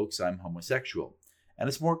tell folks I'm homosexual, and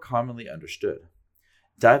it's more commonly understood.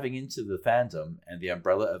 Diving into the fandom and the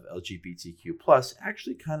umbrella of LGBTQ+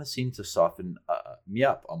 actually kind of seemed to soften me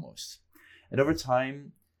up almost, and over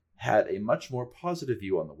time had a much more positive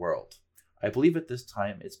view on the world. I believe at this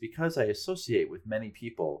time it's because I associate with many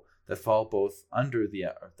people that fall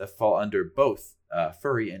under both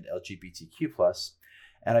furry and LGBTQ+,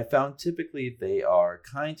 and I found typically they are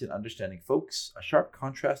kind and understanding folks, a sharp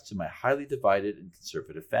contrast to my highly divided and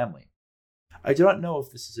conservative family. I do not know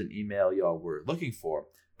if this is an email y'all were looking for,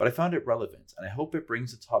 but I found it relevant, and I hope it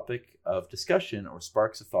brings a topic of discussion or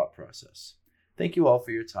sparks a thought process. Thank you all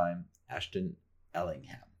for your time. Ashton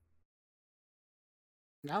Ellingham.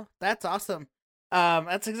 No, that's awesome.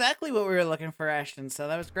 That's exactly what we were looking for, Ashton, so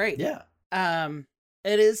that was great. Yeah.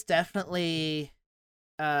 It is definitely,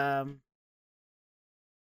 Well,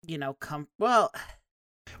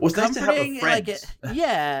 it's nice to have a friend.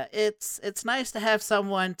 It's nice to have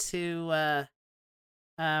someone to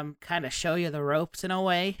kind of show you the ropes in a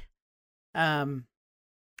way. When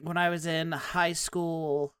I was in high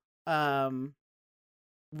school, one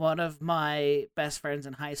of my best friends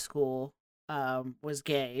in high school was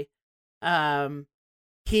gay.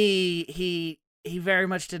 He very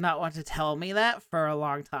much did not want to tell me that for a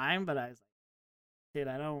long time, but I was like, dude,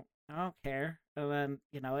 I don't care. And then,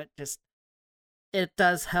 it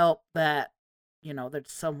does help that,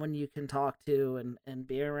 there's someone you can talk to and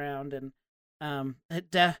be around. And I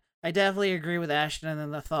definitely agree with Ashton and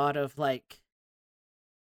then the thought of like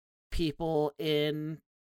people in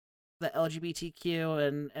the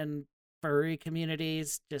LGBTQ and furry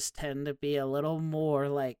communities just tend to be a little more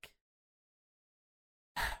like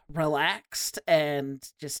relaxed and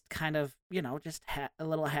just kind of, just a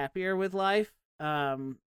little happier with life.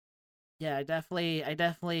 Yeah, I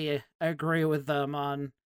definitely agree with them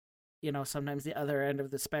on, sometimes the other end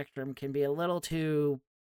of the spectrum can be a little too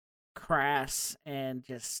crass and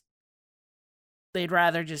just they'd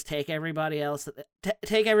rather just take everybody else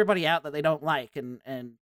take everybody out that they don't like and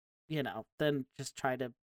then just try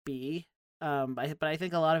to be. But I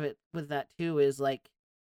think a lot of it with that too is like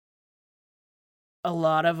a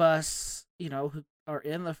lot of us, who are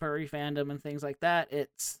in the furry fandom and things like that,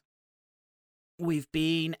 we've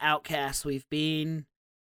been outcasts, we've been,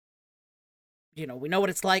 we know what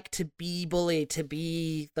it's like to be bullied, to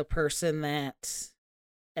be the person that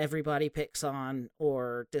everybody picks on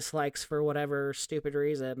or dislikes for whatever stupid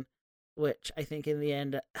reason, which I think in the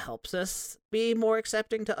end helps us be more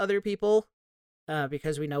accepting to other people,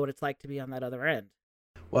 because we know what it's like to be on that other end.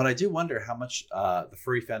 Well, I do wonder how much the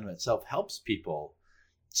furry fandom itself helps people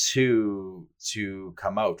to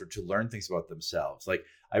come out or to learn things about themselves. Like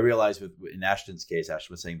I realized in Ashton's case,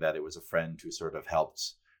 Ashton was saying that it was a friend who sort of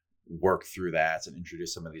helped work through that and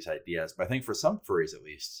introduce some of these ideas. But I think for some furries, at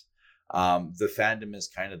least, the fandom is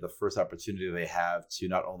kind of the first opportunity they have to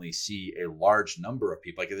not only see a large number of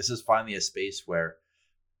people. Like this is finally a space where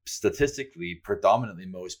statistically, predominantly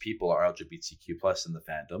most people are LGBTQ plus in the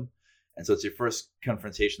fandom. And so it's your first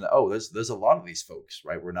confrontation that, there's a lot of these folks,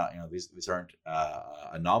 right? We're not, these aren't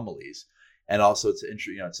anomalies. And also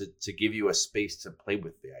to give you a space to play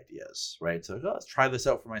with the ideas, right? So let's try this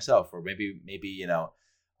out for myself. Or maybe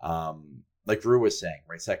like Rue was saying,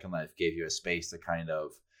 right? Second Life gave you a space to kind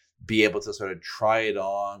of be able to sort of try it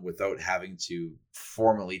on without having to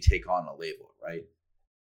formally take on a label, right?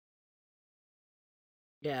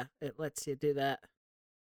 Yeah, it lets you do that.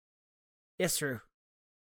 Yes, Rue.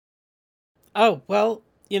 Oh, well,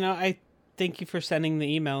 I thank you for sending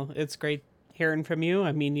the email. It's great hearing from you.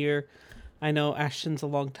 I mean, I know Ashton's a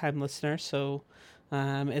long-time listener, so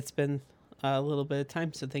it's been a little bit of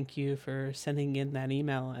time, so thank you for sending in that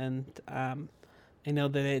email. And I know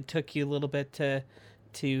that it took you a little bit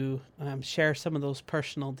to share some of those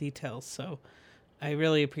personal details, so I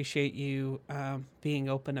really appreciate you being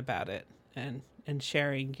open about it and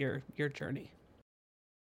sharing your journey.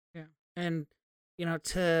 Yeah, and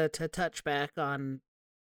to touch back on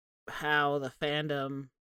how the fandom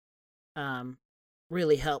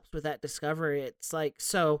really helps with that discovery, it's like,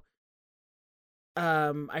 so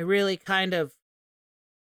I really kind of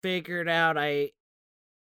figured out, I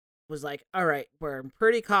was like, all right, where I'm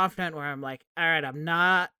pretty confident, where I'm like, all right, I'm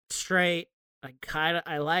not straight.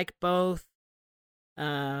 I like both.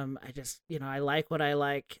 I just, I like what I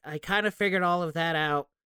like. I kind of figured all of that out.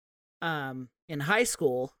 In high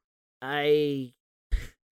school, I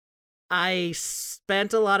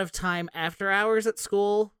spent a lot of time after hours at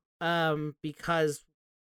school, because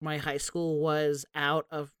my high school was out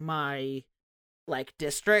of my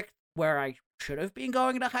district where I should have been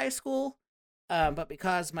going to high school. But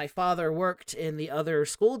because my father worked in the other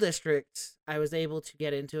school district, I was able to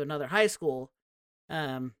get into another high school,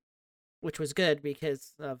 which was good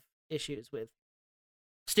because of issues with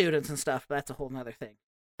students and stuff. But that's a whole nother thing.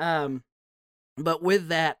 But with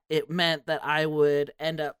that, it meant that I would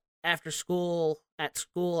end up at school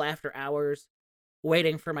after hours,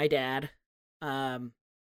 waiting for my dad,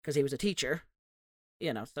 because he was a teacher,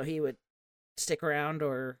 so he would stick around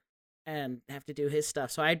and have to do his stuff.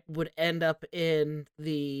 So I would end up in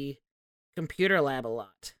the computer lab a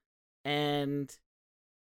lot. And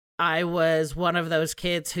I was one of those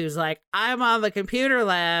kids who's like, I'm on the computer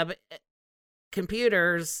lab,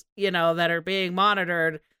 computers, that are being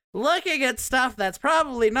monitored, looking at stuff that's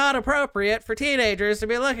probably not appropriate for teenagers to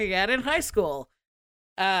be looking at in high school.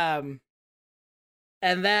 And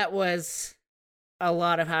that was a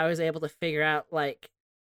lot of how I was able to figure out,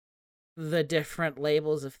 the different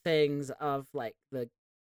labels of things of, the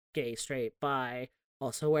gay, straight, bi.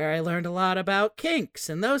 Also where I learned a lot about kinks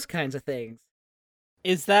and those kinds of things.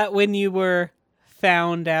 Is that when you were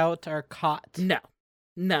found out or caught?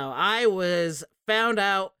 No, I was found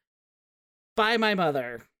out by my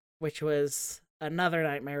mother, which was another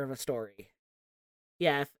nightmare of a story.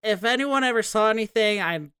 Yeah, if anyone ever saw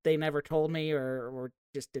anything, they never told me or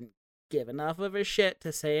just didn't give enough of a shit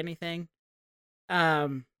to say anything.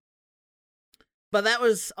 But that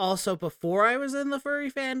was also before I was in the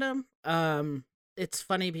furry fandom. It's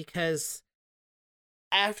funny because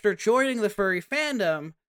after joining the furry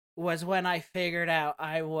fandom was when I figured out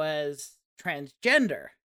I was transgender.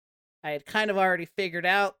 I had kind of already figured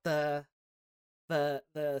out the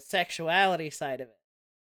sexuality side of it,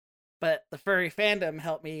 but the furry fandom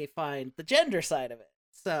helped me find the gender side of it.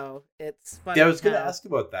 So it's funny. Yeah, I was going to ask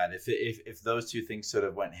about that. If those two things sort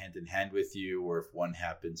of went hand in hand with you, or if one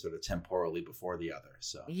happened sort of temporally before the other.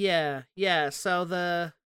 So yeah. So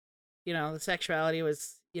the sexuality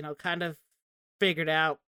was kind of figured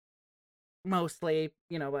out mostly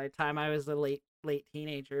by the time I was a late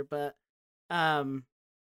teenager. But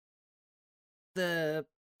the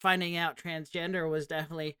finding out transgender was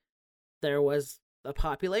definitely, there was a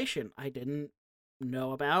population I didn't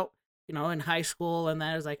know about. In high school, and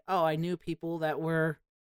that was like, oh, I knew people that were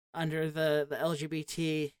under the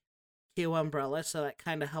LGBTQ umbrella, so that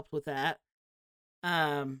kind of helped with that.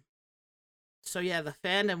 So yeah, the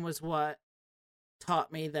fandom was what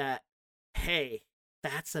taught me that, hey,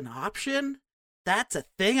 that's an option? That's a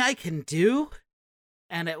thing I can do?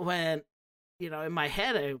 And it went, in my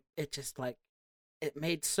head, it just it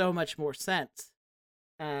made so much more sense.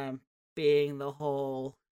 Being the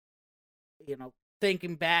whole,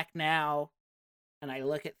 thinking back now, and I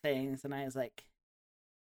look at things, and I was like,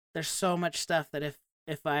 there's so much stuff that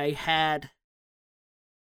if I had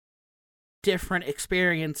different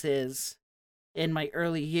experiences in my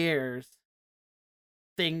early years,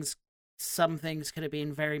 some things could have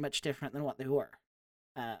been very much different than what they were.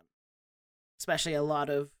 Especially a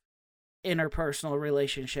lot of interpersonal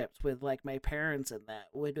relationships with my parents, and that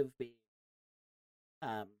would have been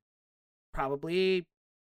probably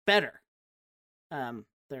better.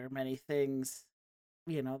 There are many things,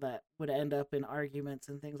 that would end up in arguments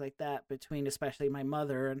and things like that between especially my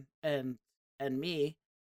mother and me,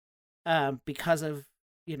 because of,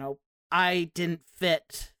 I didn't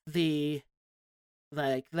fit the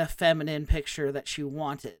feminine picture that she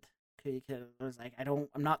wanted, because I was like, I'm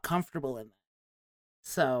not comfortable in that.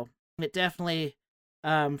 So it definitely,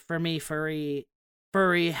 for me, furry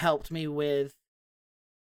helped me with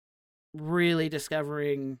really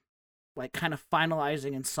discovering, kind of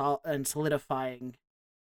finalizing and solidifying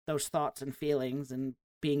those thoughts and feelings, and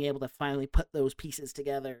being able to finally put those pieces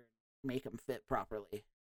together, make them fit properly.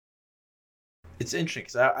 It's interesting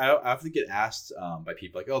because I often get asked by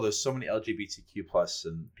people like, oh, there's so many LGBTQ plus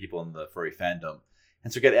and people in the furry fandom,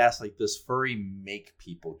 and so I get asked does furry make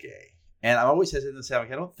people gay? And I'm always hesitant to say I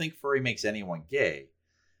don't think furry makes anyone gay,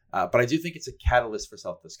 but I do think it's a catalyst for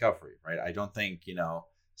self-discovery, right? I don't think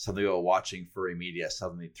something about watching furry media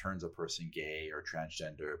suddenly turns a person gay or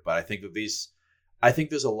transgender, but I think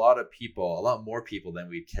there's a lot more people than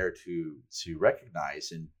we care to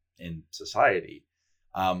recognize in society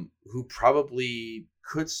who probably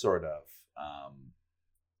could sort of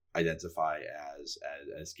identify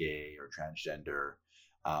as gay or transgender,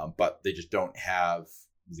 but they just don't have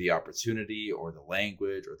the opportunity or the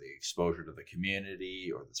language or the exposure to the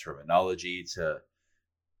community or the terminology to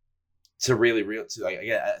really like,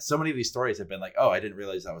 again, so many of these stories have been like, oh, I didn't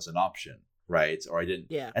realize that was an option, right? Or I didn't.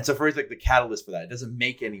 Yeah. And so for like the catalyst for that, it doesn't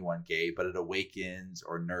make anyone gay, but it awakens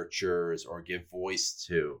or nurtures or give voice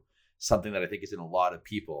to something that I think is in a lot of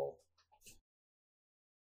people.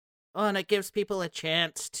 Well, and it gives people a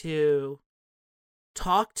chance to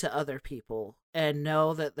talk to other people and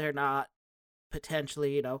know that they're not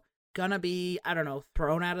potentially, gonna be, I don't know,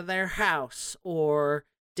 thrown out of their house or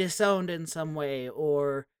disowned in some way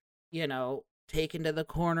or, taken to the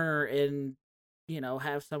corner and,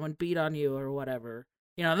 have someone beat on you or whatever.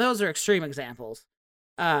 Those are extreme examples.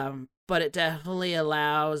 But it definitely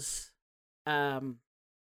allows for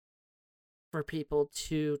people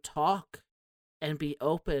to talk and be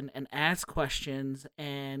open and ask questions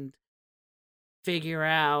and figure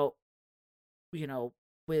out,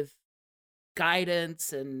 with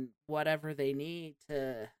guidance and whatever they need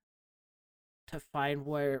to find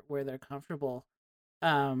where they're comfortable.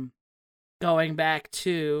 Going back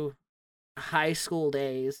to high school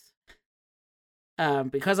days,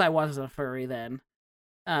 because I wasn't a furry then,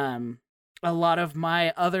 a lot of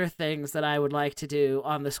my other things that I would like to do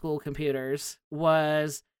on the school computers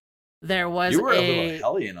was there was you were a little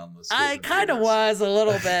hellion on the school I kind of was a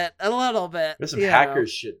little bit. There's some hacker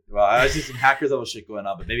shit. Well, I see some hackers level shit going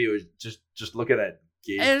on, but maybe it was just looking at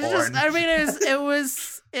gay porn.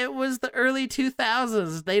 It was the early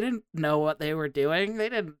 2000s. They didn't know what they were doing. They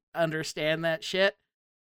didn't understand that shit.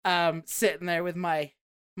 Sitting there with my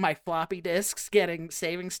floppy disks,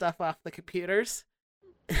 saving stuff off the computers.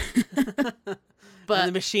 But and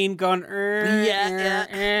the machine going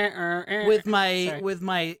with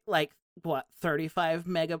my like 35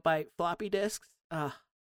 megabyte floppy disks.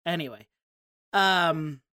 Anyway,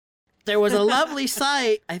 there was a lovely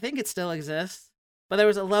site. I think it still exists, but there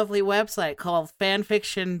was a lovely website called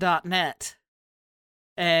fanfiction.net,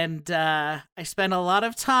 and I spent a lot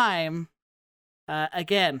of time,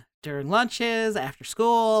 again during lunches, after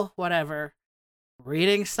school, whatever,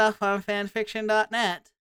 reading stuff on fanfiction.net.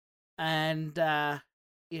 And, a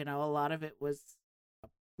lot of it was,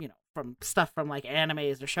 from stuff from like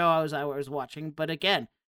animes or shows I was watching. But again,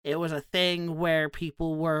 it was a thing where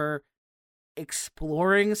people were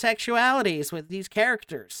exploring sexualities with these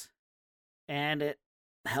characters. And it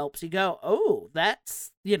helps you go, oh,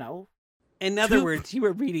 that's, In other words, you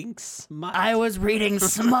were reading smut. I was reading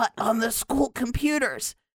smut on the school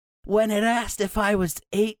computers. When it asked if I was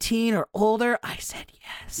 18 or older, I said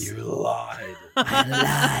yes. You lied.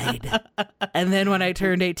 I lied. And then when I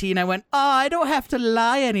turned 18, I went, I don't have to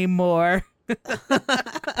lie anymore.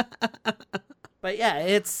 But yeah,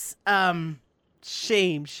 it's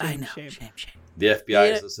shame. I know, shame. The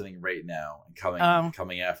FBI is listening right now and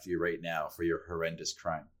coming after you right now for your horrendous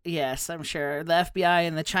crime. Yes, I'm sure. The FBI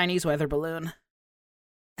and the Chinese weather balloon.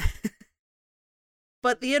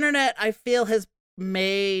 But the internet, I feel, has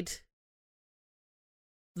made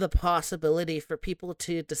the possibility for people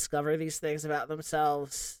to discover these things about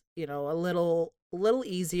themselves, a little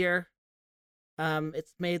easier.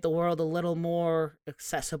 It's made the world a little more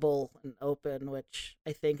accessible and open, which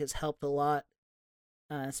I think has helped a lot,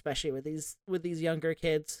 especially with these younger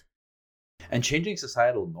kids. And changing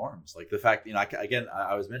societal norms, like the fact,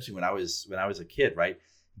 I was mentioning when I was a kid, right?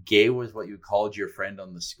 Gay was what you called your friend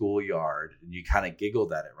on the schoolyard, and you kind of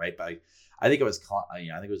giggled at it, right? But I think it was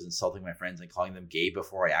insulting my friends and calling them gay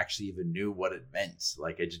before I actually even knew what it meant.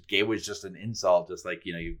 Like, gay was just an insult, just like,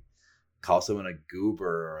 you call someone a goober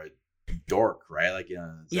or a dork, right? Like,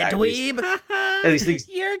 dweeb. These things,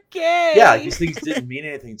 you're gay. Yeah, these things didn't mean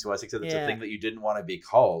anything to us except it's a thing that you didn't want to be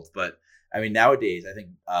called. But I mean, nowadays, I think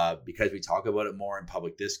because we talk about it more in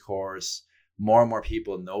public discourse, more and more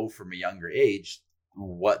people know from a younger age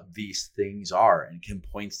what these things are and can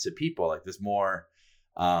point to people. Like, there's more.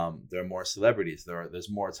 There are more celebrities. There's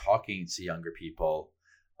more talking to younger people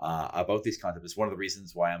about these concepts. It's one of the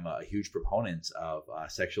reasons why I'm a huge proponent of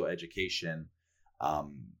sexual education.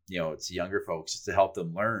 To younger folks, just to help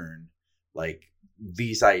them learn like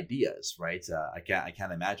these ideas, right? I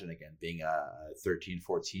can't imagine again being a 13,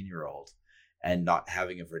 14-year-old and not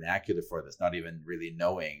having a vernacular for this, not even really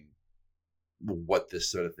knowing what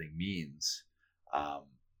this sort of thing means.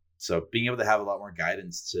 So being able to have a lot more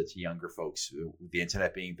guidance to younger folks, with the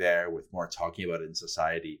internet being there, with more talking about it in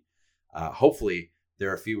society, hopefully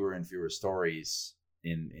there are fewer and fewer stories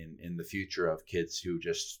in the future of kids who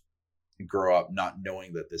just grow up not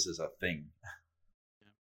knowing that this is a thing.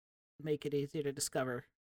 make it easier to discover.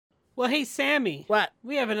 Well, hey, Sammy. What?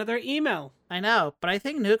 We have another email. I know, but I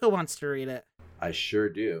think Nuka wants to read it. I sure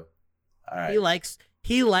do. All right.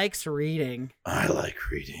 He likes reading. I like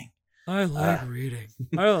reading. I like reading.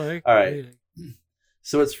 I like All right. reading.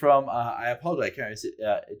 So it's from, I apologize, Karen. Is it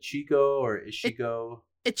Ichigo or Ishigo?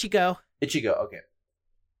 Ichigo. Ichigo, okay.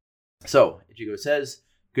 So, Ichigo says,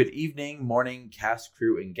 good evening, morning, cast,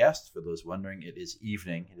 crew, and guests. For those wondering, it is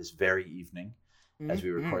evening. It is very evening as we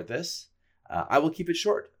record this. I will keep it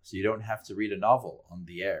short, so you don't have to read a novel on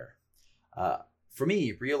the air. For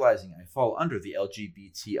me, realizing I fall under the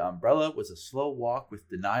LGBT umbrella was a slow walk with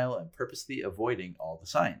denial and purposely avoiding all the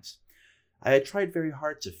signs. I had tried very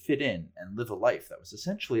hard to fit in and live a life that was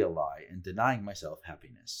essentially a lie and denying myself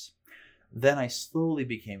happiness. Then I slowly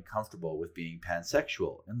became comfortable with being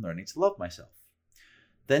pansexual and learning to love myself.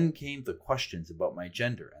 Then came the questions about my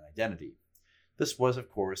gender and identity. This was, of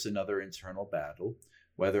course, another internal battle,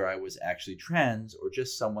 whether I was actually trans or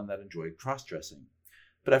just someone that enjoyed cross-dressing.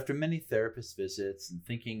 But after many therapist visits and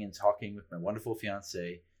thinking and talking with my wonderful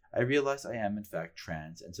fiancé, I realized I am in fact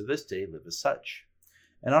trans and to this day live as such.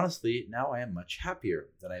 And honestly, now I am much happier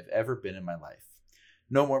than I've ever been in my life.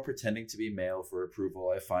 No more pretending to be male for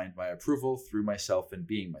approval. I find my approval through myself and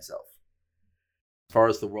being myself. As far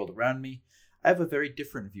as the world around me, I have a very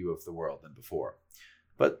different view of the world than before.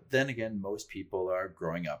 But then again, most people are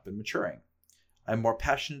growing up and maturing. I'm more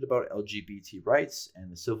passionate about LGBT rights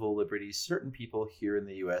and the civil liberties certain people here in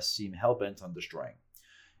the US seem hell-bent on destroying.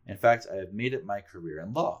 In fact, I have made it my career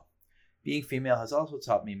in law. Being female has also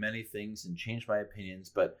taught me many things and changed my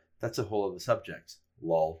opinions, but that's a whole other subject.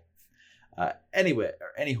 Lol.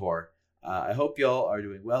 Anyhow, I hope y'all are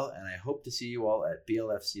doing well, and I hope to see you all at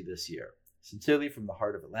BLFC this year. Sincerely, from the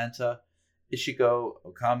heart of Atlanta, Ishigo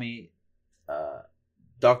Okami,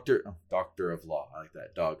 Doctor of Law. I like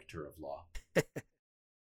that. Doctor of Law.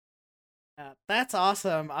 That's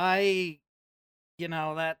awesome.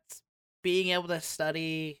 That's being able to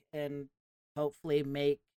study and hopefully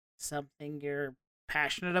make something you're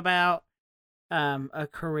passionate about a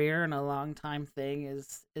career and a long time thing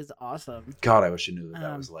is awesome. God, I wish I knew what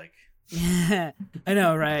that was like. Yeah, I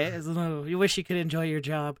know, right? You wish you could enjoy your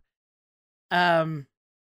job.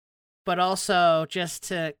 But also just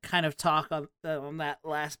to kind of talk on that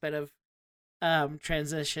last bit of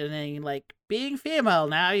transitioning, like being female,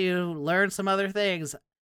 now you learn some other things.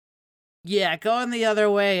 Yeah, going the other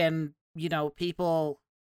way and, people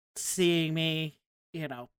seeing me,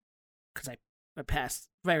 because I pass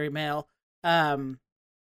very male, it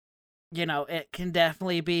can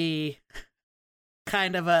definitely be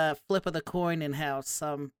kind of a flip of the coin in how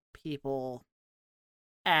some people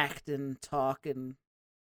act and talk and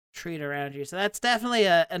treat around you. So that's definitely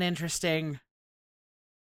an interesting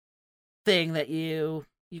thing that you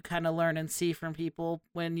kind of learn and see from people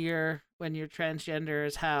when you're transgender,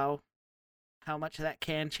 is how much of that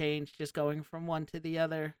can change just going from one to the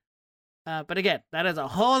other. But again, that is a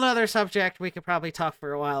whole other subject we could probably talk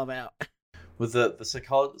for a while about. With the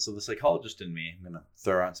psychologist in me, I'm going to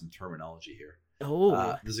throw out some terminology here.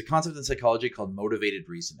 Oh, there's a concept in psychology called motivated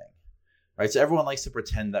reasoning, right? So everyone likes to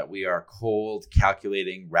pretend that we are cold,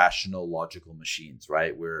 calculating, rational, logical machines,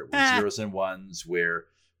 right? We're zeros and ones. We're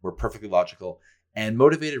perfectly logical. And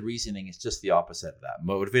motivated reasoning is just the opposite of that.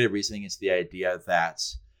 Motivated reasoning is the idea that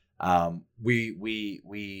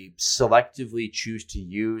we selectively choose to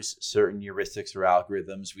use certain heuristics or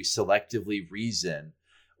algorithms. We selectively reason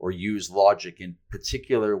or use logic in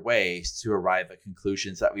particular ways to arrive at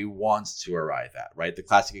conclusions that we want to arrive at, right? The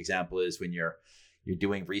classic example is when you're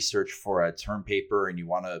doing research for a term paper and you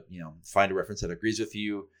want to, find a reference that agrees with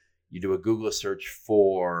you. You do a Google search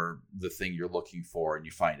for the thing you're looking for and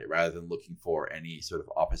you find it, rather than looking for any sort of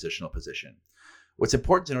oppositional position. What's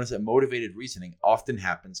important to notice that motivated reasoning often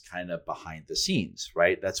happens kind of behind the scenes,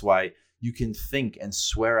 right? That's why you can think and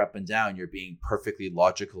swear up and down you're being perfectly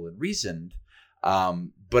logical and reasoned.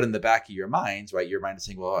 But in the back of your mind, right, your mind is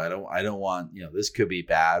saying, well, I don't want, this could be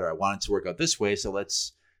bad, or I want it to work out this way. So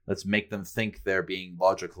let's make them think they're being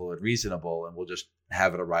logical and reasonable, and we'll just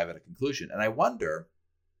have it arrive at a conclusion. And I wonder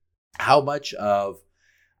how much of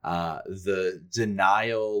the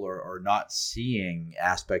denial or not seeing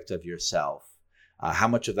aspect of yourself, how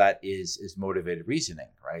much of that is motivated reasoning,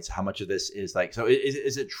 right? So how much of this is like, so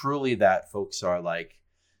is it truly that folks are like,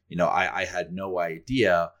 I had no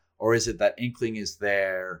idea, or is it that inkling is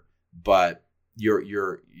there, but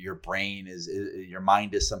your brain your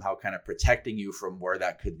mind is somehow kind of protecting you from where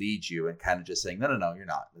that could lead you, and kind of just saying, no, you're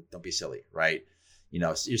not, don't be silly, right?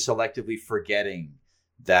 You're selectively forgetting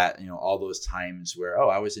that, all those times where,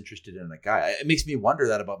 I was interested in a guy. It makes me wonder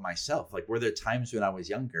that about myself. Like, were there times when I was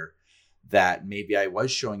younger that maybe I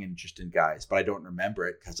was showing interest in guys, but I don't remember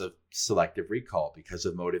it because of selective recall, because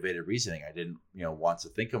of motivated reasoning. I didn't, want to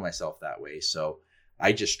think of myself that way. So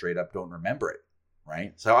I just straight up don't remember it.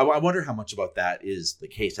 Right. So I wonder how much about that is the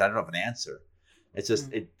case. I don't have an answer. It's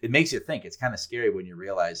just, it makes you think. It's kind of scary when you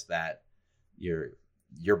realize that your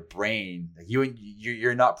brain, like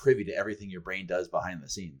you're not privy to everything your brain does behind the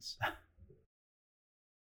scenes.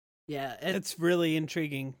 Yeah. It's really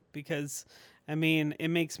intriguing because, I mean, it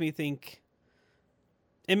makes me think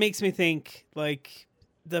like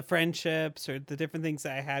the friendships or the different things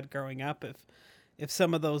that I had growing up, if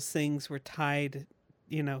some of those things were tied,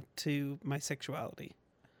 to my sexuality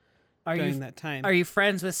during that time. Are you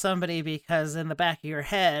friends with somebody because in the back of your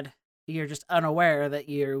head, you're just unaware that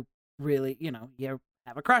you really, you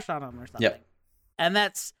have a crush on them or something? Yep. And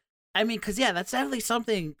that's definitely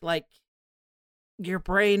something like your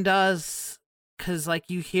brain does, because like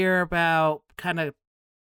you hear about, kind of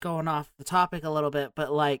going off the topic a little bit,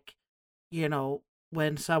 but like,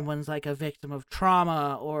 when someone's like a victim of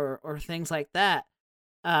trauma or things like that,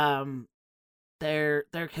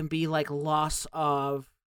 there can be like loss of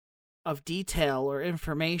detail or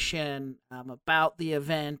information about the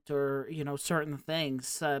event or certain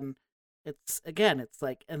things, and it's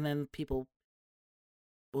like, and then people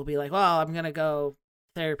will be like, well, I'm gonna go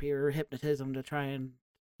therapy or hypnotism to try and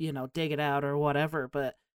dig it out or whatever,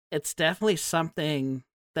 but it's definitely something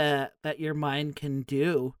that your mind can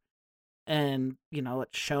do, and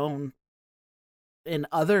it's shown in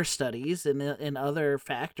other studies and in other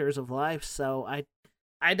factors of life. So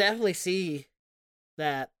I definitely see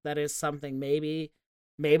that is something maybe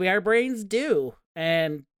our brains do,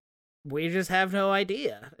 and we just have no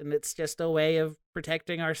idea, and it's just a way of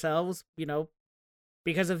protecting ourselves,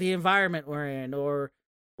 because of the environment we're in or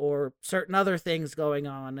certain other things going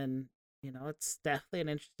on. And it's definitely an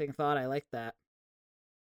interesting thought. I like that.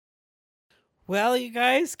 Well, you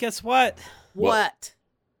guys, guess what? What?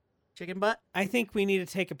 Chicken butt? I think we need to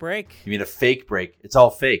take a break. You mean a fake break? It's all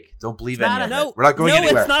fake. Don't believe any of no, it. We're not going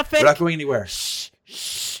anywhere. It's not fake. We're not going anywhere. Shh.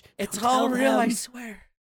 It's Don't all tell real, I them. swear.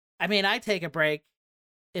 I mean, I take a break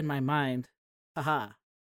in my mind. Haha.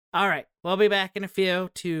 All right. We'll be back in a few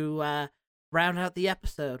to round out the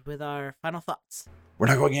episode with our final thoughts. We're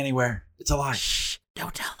not going anywhere. It's a lie. Shh.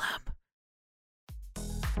 Don't tell them.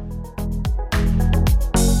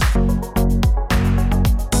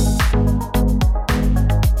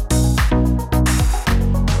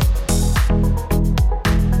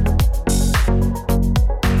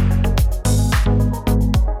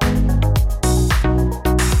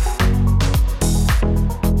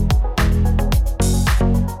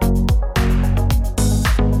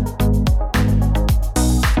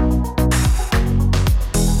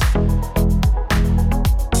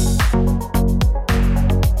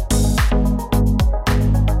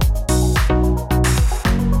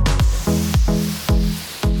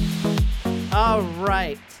 All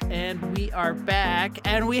right, and we are back,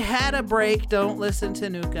 and we had a break. Don't listen to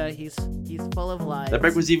Nuka. He's full of lies. That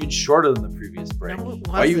break was even shorter than the previous break. No, it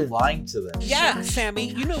Why are you wasn't. lying to them? Yeah, Sammy,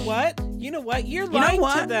 you know what? You're lying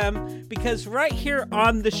to them because right here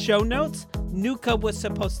on the show notes, Nuka was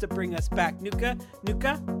supposed to bring us back. Nuka,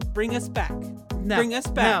 bring us back. No, Bring us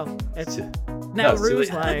back. No, it's No, now it's too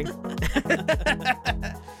Rue's late. lying.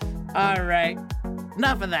 All right,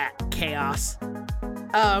 enough of that chaos.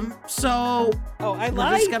 So Oh, I we're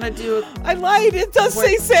lied. just gonna do. I lied. It does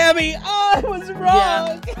say What- Sammy. Oh, I was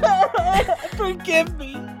wrong. Forgive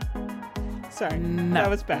me. Sorry, No. that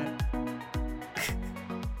was bad.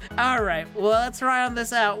 All right, well, let's round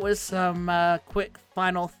this out with some quick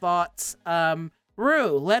final thoughts.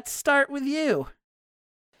 Rue, let's start with you.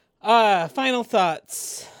 Final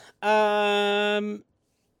thoughts. You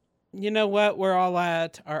know what? We're all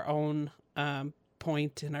at our own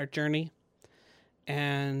point in our journey.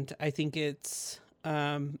 And I think it's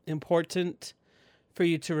important for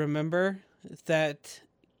you to remember that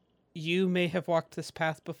you may have walked this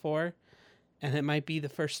path before, and it might be the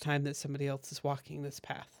first time that somebody else is walking this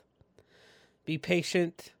path. Be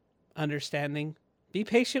patient, understanding. Be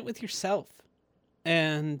patient with yourself,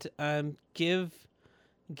 and give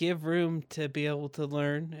room to be able to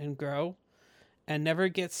learn and grow, and never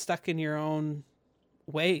get stuck in your own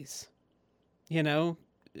ways.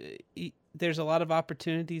 There's a lot of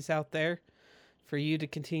opportunities out there for you to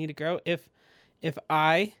continue to grow. If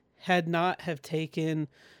I had not have taken,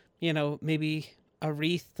 maybe a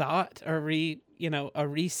rethought or a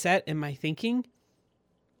reset in my thinking,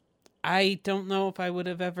 I don't know if I would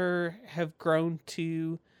have ever have grown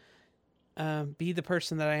to be the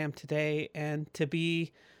person that I am today and to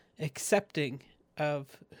be accepting of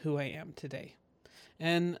who I am today.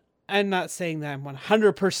 And I'm not saying that I'm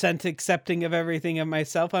 100% accepting of everything of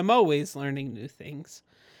myself. I'm always learning new things.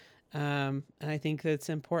 And I think that's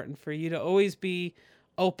important for you to always be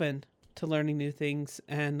open to learning new things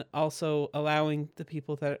and also allowing the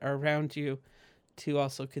people that are around you to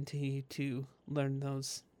also continue to learn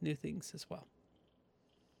those new things as well.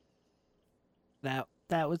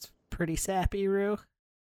 That was pretty sappy, Rue.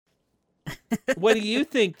 What do you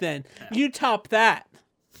think then? You top that.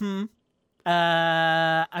 I'm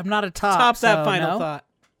not a top. Top that so final no. thought.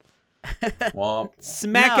 Well,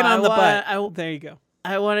 Smack it No, on the I butt. There you go.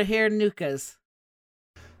 I want to hear Nuka's.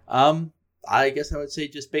 I guess I would say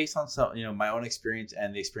just based on some, my own experience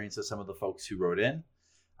and the experience of some of the folks who wrote in,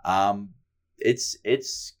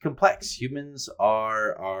 it's complex. Humans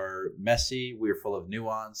are messy. We're full of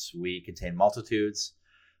nuance. We contain multitudes.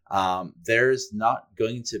 There's not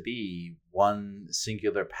going to be one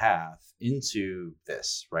singular path into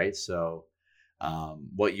this, right? So,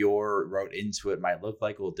 what your route into it might look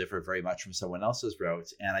like will differ very much from someone else's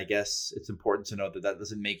route. And I guess it's important to note that that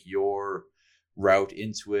doesn't make your route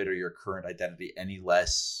into it or your current identity any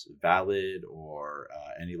less valid or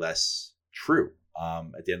any less true.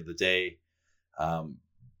 At the end of the day,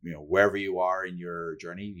 wherever you are in your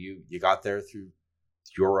journey, you got there through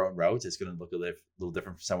your own route. It's going to look a little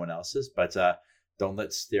different from someone else's, but don't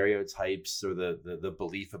let stereotypes or the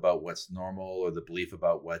belief about what's normal or the belief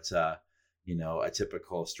about what a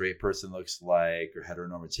typical straight person looks like, or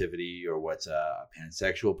heteronormativity, or what a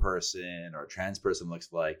pansexual person or a trans person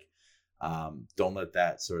looks like. Don't let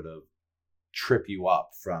that sort of trip you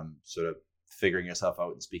up from sort of figuring yourself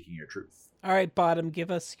out and speaking your truth. All right, Bottom,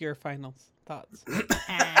 give us your final thoughts.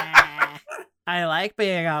 I like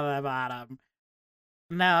being on the bottom.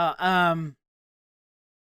 No, now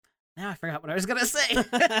I forgot what I was gonna say.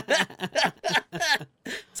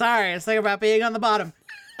 Sorry, I was thinking about being on the bottom.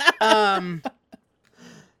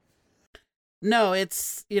 No,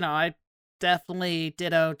 it's, I definitely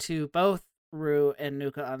ditto to both Rue and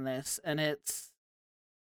Nuka on this, and it's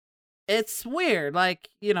weird. Like,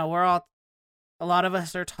 a lot of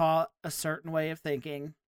us are taught a certain way of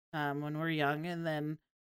thinking when we're young, and then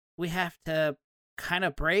we have to kind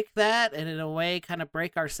of break that, and in a way kind of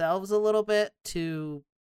break ourselves a little bit to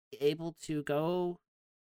be able to go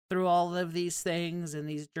through all of these things and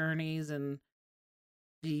these journeys and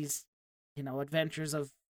these, adventures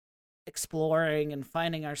of exploring and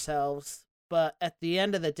finding ourselves. But at the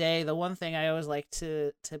end of the day, the one thing I always like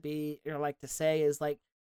to say is, like,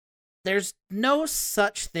 there's no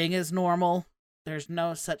such thing as normal. There's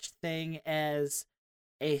no such thing as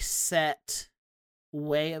a set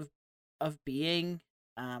way of being.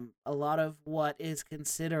 A lot of what is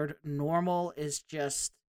considered normal is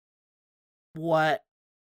just what,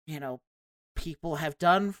 people have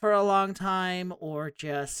done for a long time, or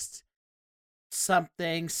just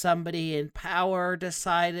something somebody in power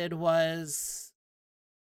decided was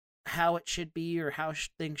how it should be, or how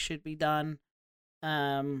things should be done.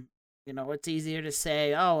 It's easier to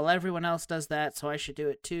say, oh, well, everyone else does that, so I should do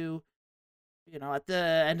it too. At the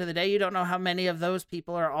end of the day, you don't know how many of those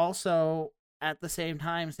people are also at the same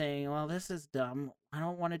time saying, well, this is dumb. I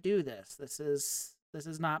don't want to do this. This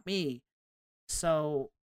is not me.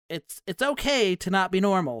 So it's okay to not be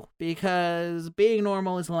normal, because being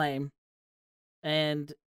normal is lame.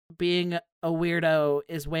 And being a weirdo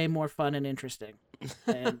is way more fun and interesting.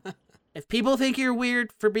 And if people think you're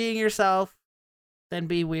weird for being yourself, then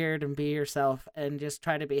be weird and be yourself and just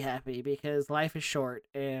try to be happy, because life is short,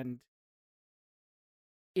 and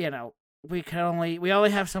we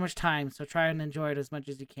only have so much time, so try and enjoy it as much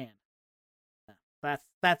as you can.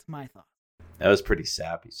 That's my thought. That was pretty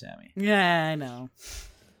sappy, Sammy. Yeah, I know.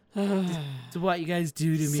 It's what you guys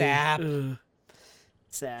do to me. Sap.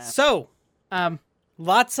 Sap. So,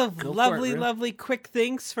 lots of Go for lovely, it, Rue. lovely quick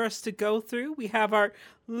things for us to go through. We have our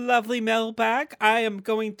lovely mailbag. I am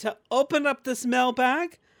going to open up this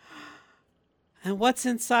mailbag. And what's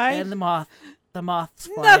inside? And the moths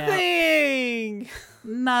fly out. Nothing!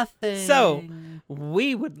 Nothing. So,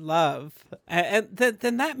 we would love, and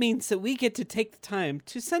then that means that we get to take the time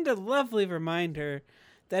to send a lovely reminder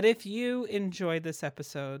that if you enjoy this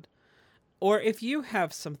episode, or if you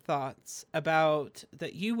have some thoughts about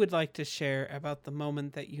that you would like to share about the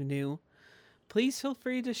moment that you knew, please feel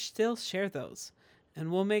free to still share those,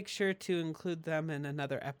 and we'll make sure to include them in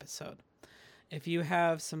another episode. If you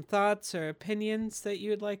have some thoughts or opinions that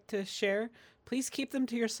you'd like to share, please keep them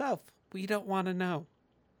to yourself. We don't want to know.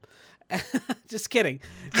 Just kidding.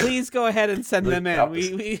 Please go ahead and send them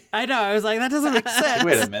in. I know. I was like, that doesn't make sense.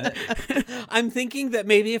 Wait a minute. I'm thinking that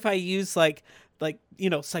maybe if I use like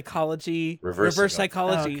psychology, reverse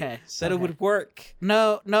psychology, Okay. that it would work.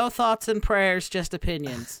 No thoughts and prayers, just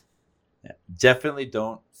opinions. Yeah. Definitely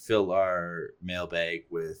don't fill our mailbag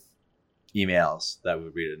with emails that we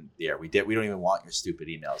read in the air. We don't even want your stupid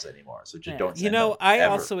emails anymore. So just don't send them, I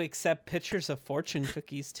ever. also accept pictures of fortune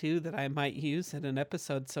cookies too that I might use in an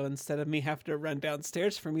episode. So instead of me having to run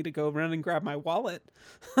downstairs for me to go run and grab my wallet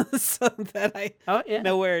so that I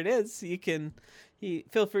know where it is, you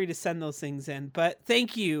feel free to send those things in. But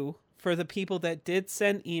thank you for the people that did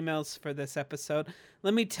send emails for this episode.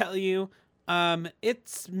 Let me tell you,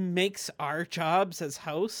 it makes our jobs as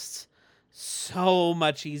hosts so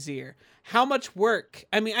much easier. How much work?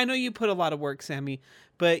 I mean, I know you put a lot of work, Sammy,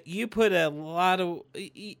 but you put a lot of...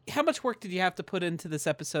 How much work did you have to put into this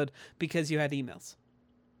episode because you had emails?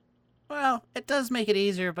 Well, it does make it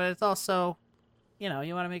easier, but it's also, you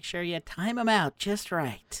want to make sure you time them out just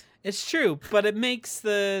right. It's true, but it makes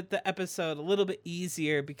the episode a little bit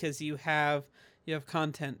easier because you have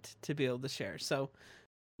content to be able to share. So,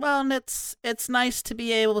 well, and it's nice to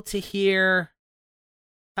be able to hear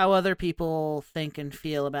how other people think and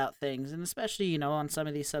feel about things, and especially, on some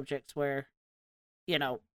of these subjects where,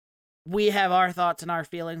 we have our thoughts and our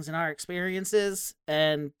feelings and our experiences,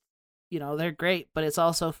 and, they're great, but it's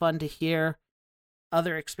also fun to hear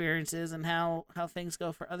other experiences and how things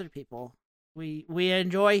go for other people. We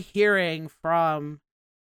enjoy hearing from,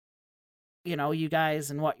 you guys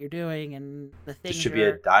and what you're doing and the things. There should be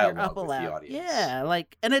a dialogue with about. the audience. Yeah,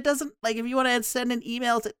 and it doesn't, if you want to send in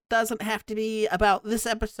emails, it doesn't have to be about this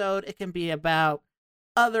episode. It can be about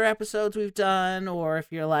other episodes we've done, or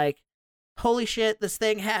if you're like, holy shit, this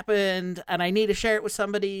thing happened and I need to share it with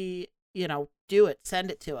somebody, do it. Send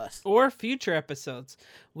it to us. Or future episodes.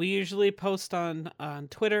 We usually post on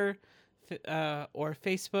Twitter or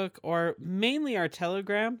Facebook, or mainly our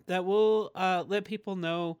Telegram, that will let people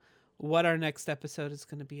know what our next episode is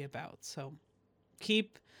going to be about. So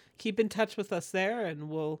keep in touch with us there, and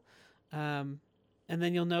we'll and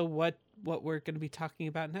then you'll know what we're going to be talking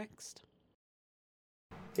about next.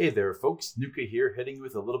 Hey there, folks. Nuka here, heading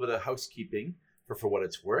with a little bit of housekeeping for what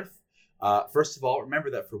it's worth. First of all, remember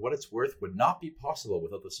that For What It's Worth would not be possible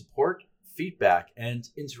without the support, feedback, and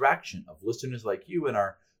interaction of listeners like you and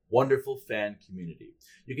our wonderful fan community.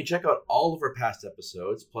 You can check out all of our past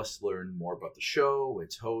episodes, plus learn more about the show,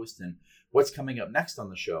 its host, and what's coming up next on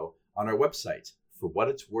the show on our website,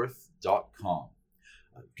 forwhatitsworth.com.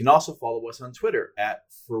 You can also follow us on Twitter at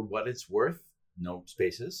forwhatitsworth, no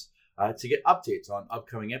spaces, to get updates on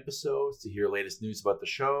upcoming episodes, to hear latest news about the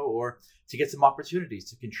show, or to get some opportunities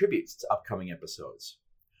to contribute to upcoming episodes.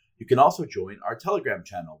 You can also join our Telegram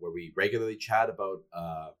channel, where we regularly chat about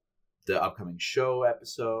the upcoming show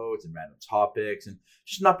episodes and random topics, and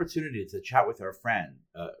just an opportunity to chat with our fans.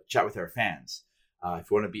 If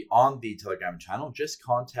you want to be on the Telegram channel, just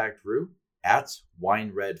contact Rue at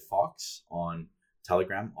WineRedFox on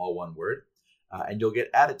Telegram, all one word, and you'll get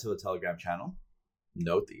added to the Telegram channel.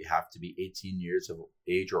 Note that you have to be 18 years of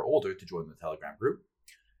age or older to join the Telegram group.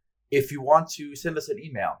 If you want to send us an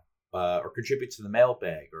email or contribute to the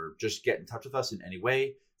mailbag, or just get in touch with us in any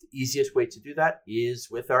way, the easiest way to do that is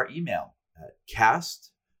with our email,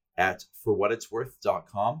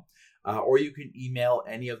 cast@forwhatitsworth.com, or you can email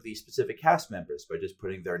any of the specific cast members by just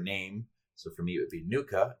putting their name. So for me, it would be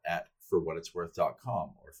Nuka at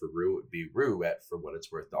forwhatitsworth.com, or for Rue, it would be Rue at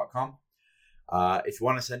forwhatitsworth.com. If you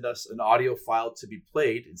want to send us an audio file to be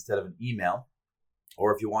played instead of an email,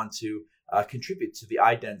 or if you want to contribute to the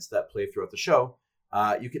idents that play throughout the show,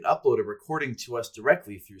 you can upload a recording to us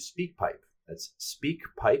directly through SpeakPipe. That's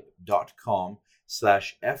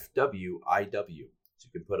speakpipe.com/FWIW. So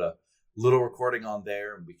you can put a little recording on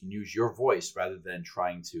there, and we can use your voice rather than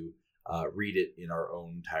trying to read it in our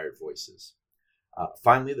own tired voices.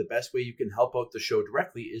 Finally, the best way you can help out the show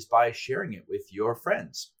directly is by sharing it with your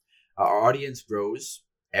friends. Our audience grows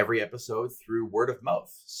every episode through word of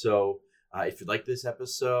mouth. So if you like this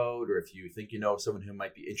episode, or if you think you know someone who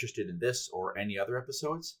might be interested in this or any other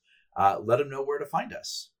episodes, let them know where to find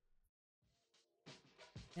us.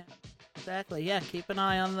 Yeah, exactly. Yeah, keep an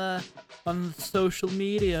eye on the social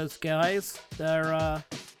medias, guys. They're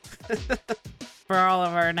for all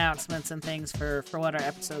of our announcements and things for what our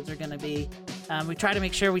episodes are going to be. We try to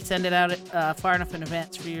make sure we send it out far enough in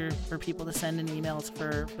advance for people to send in emails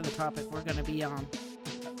for the topic we're going to be on.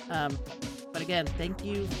 But again, thank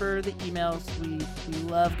you for the emails. We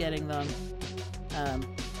love getting them.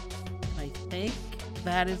 I think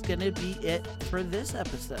that is going to be it for this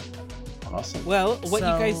episode. Awesome. Well, what you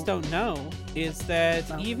guys don't know is that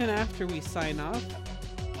even after we sign off,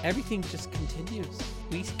 everything just continues.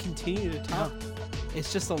 We continue to talk.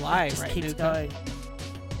 It's just a lie, it just right? keeps going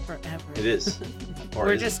forever. It is.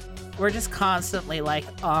 We're just constantly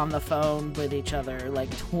on the phone with each other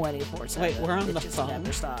 24/7. Wait, we're on it the just phone?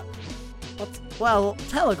 Never stop. Well,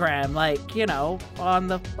 Telegram, like, you know, on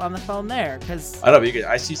the phone there, because... I don't know,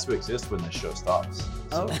 I cease to exist when the show stops.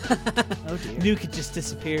 Oh, oh dear. Nuka just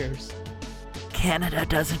disappears. Canada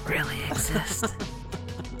doesn't really exist.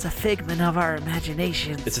 It's a figment of our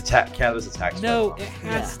imagination. It's Canada's a tax. No, it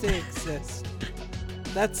has to exist.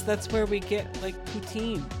 That's where we get, like,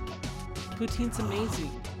 poutine. Poutine's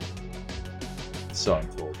amazing. So I'm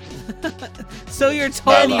told. So you're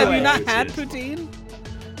told? Have you not Poutine. had poutine?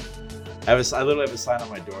 I literally have a sign on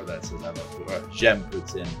my door that says I love food. J'aime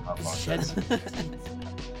poutine.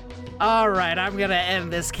 All right, I'm gonna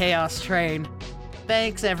end this chaos train.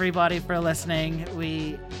 Thanks everybody for listening.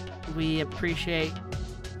 We appreciate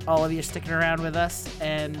all of you sticking around with us,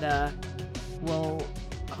 and we'll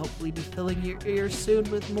hopefully be filling your ears soon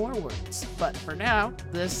with more words. But for now,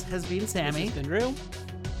 this has been Sammy. This has been real.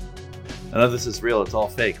 None of this is real. It's all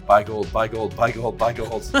fake. Buy gold. Buy gold. Buy gold. Buy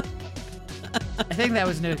gold. I think that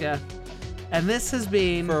was Nuka. And this has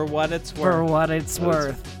been For what it's worth. For what it's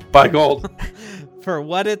worth. Buy gold. For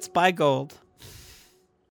what it's buy gold.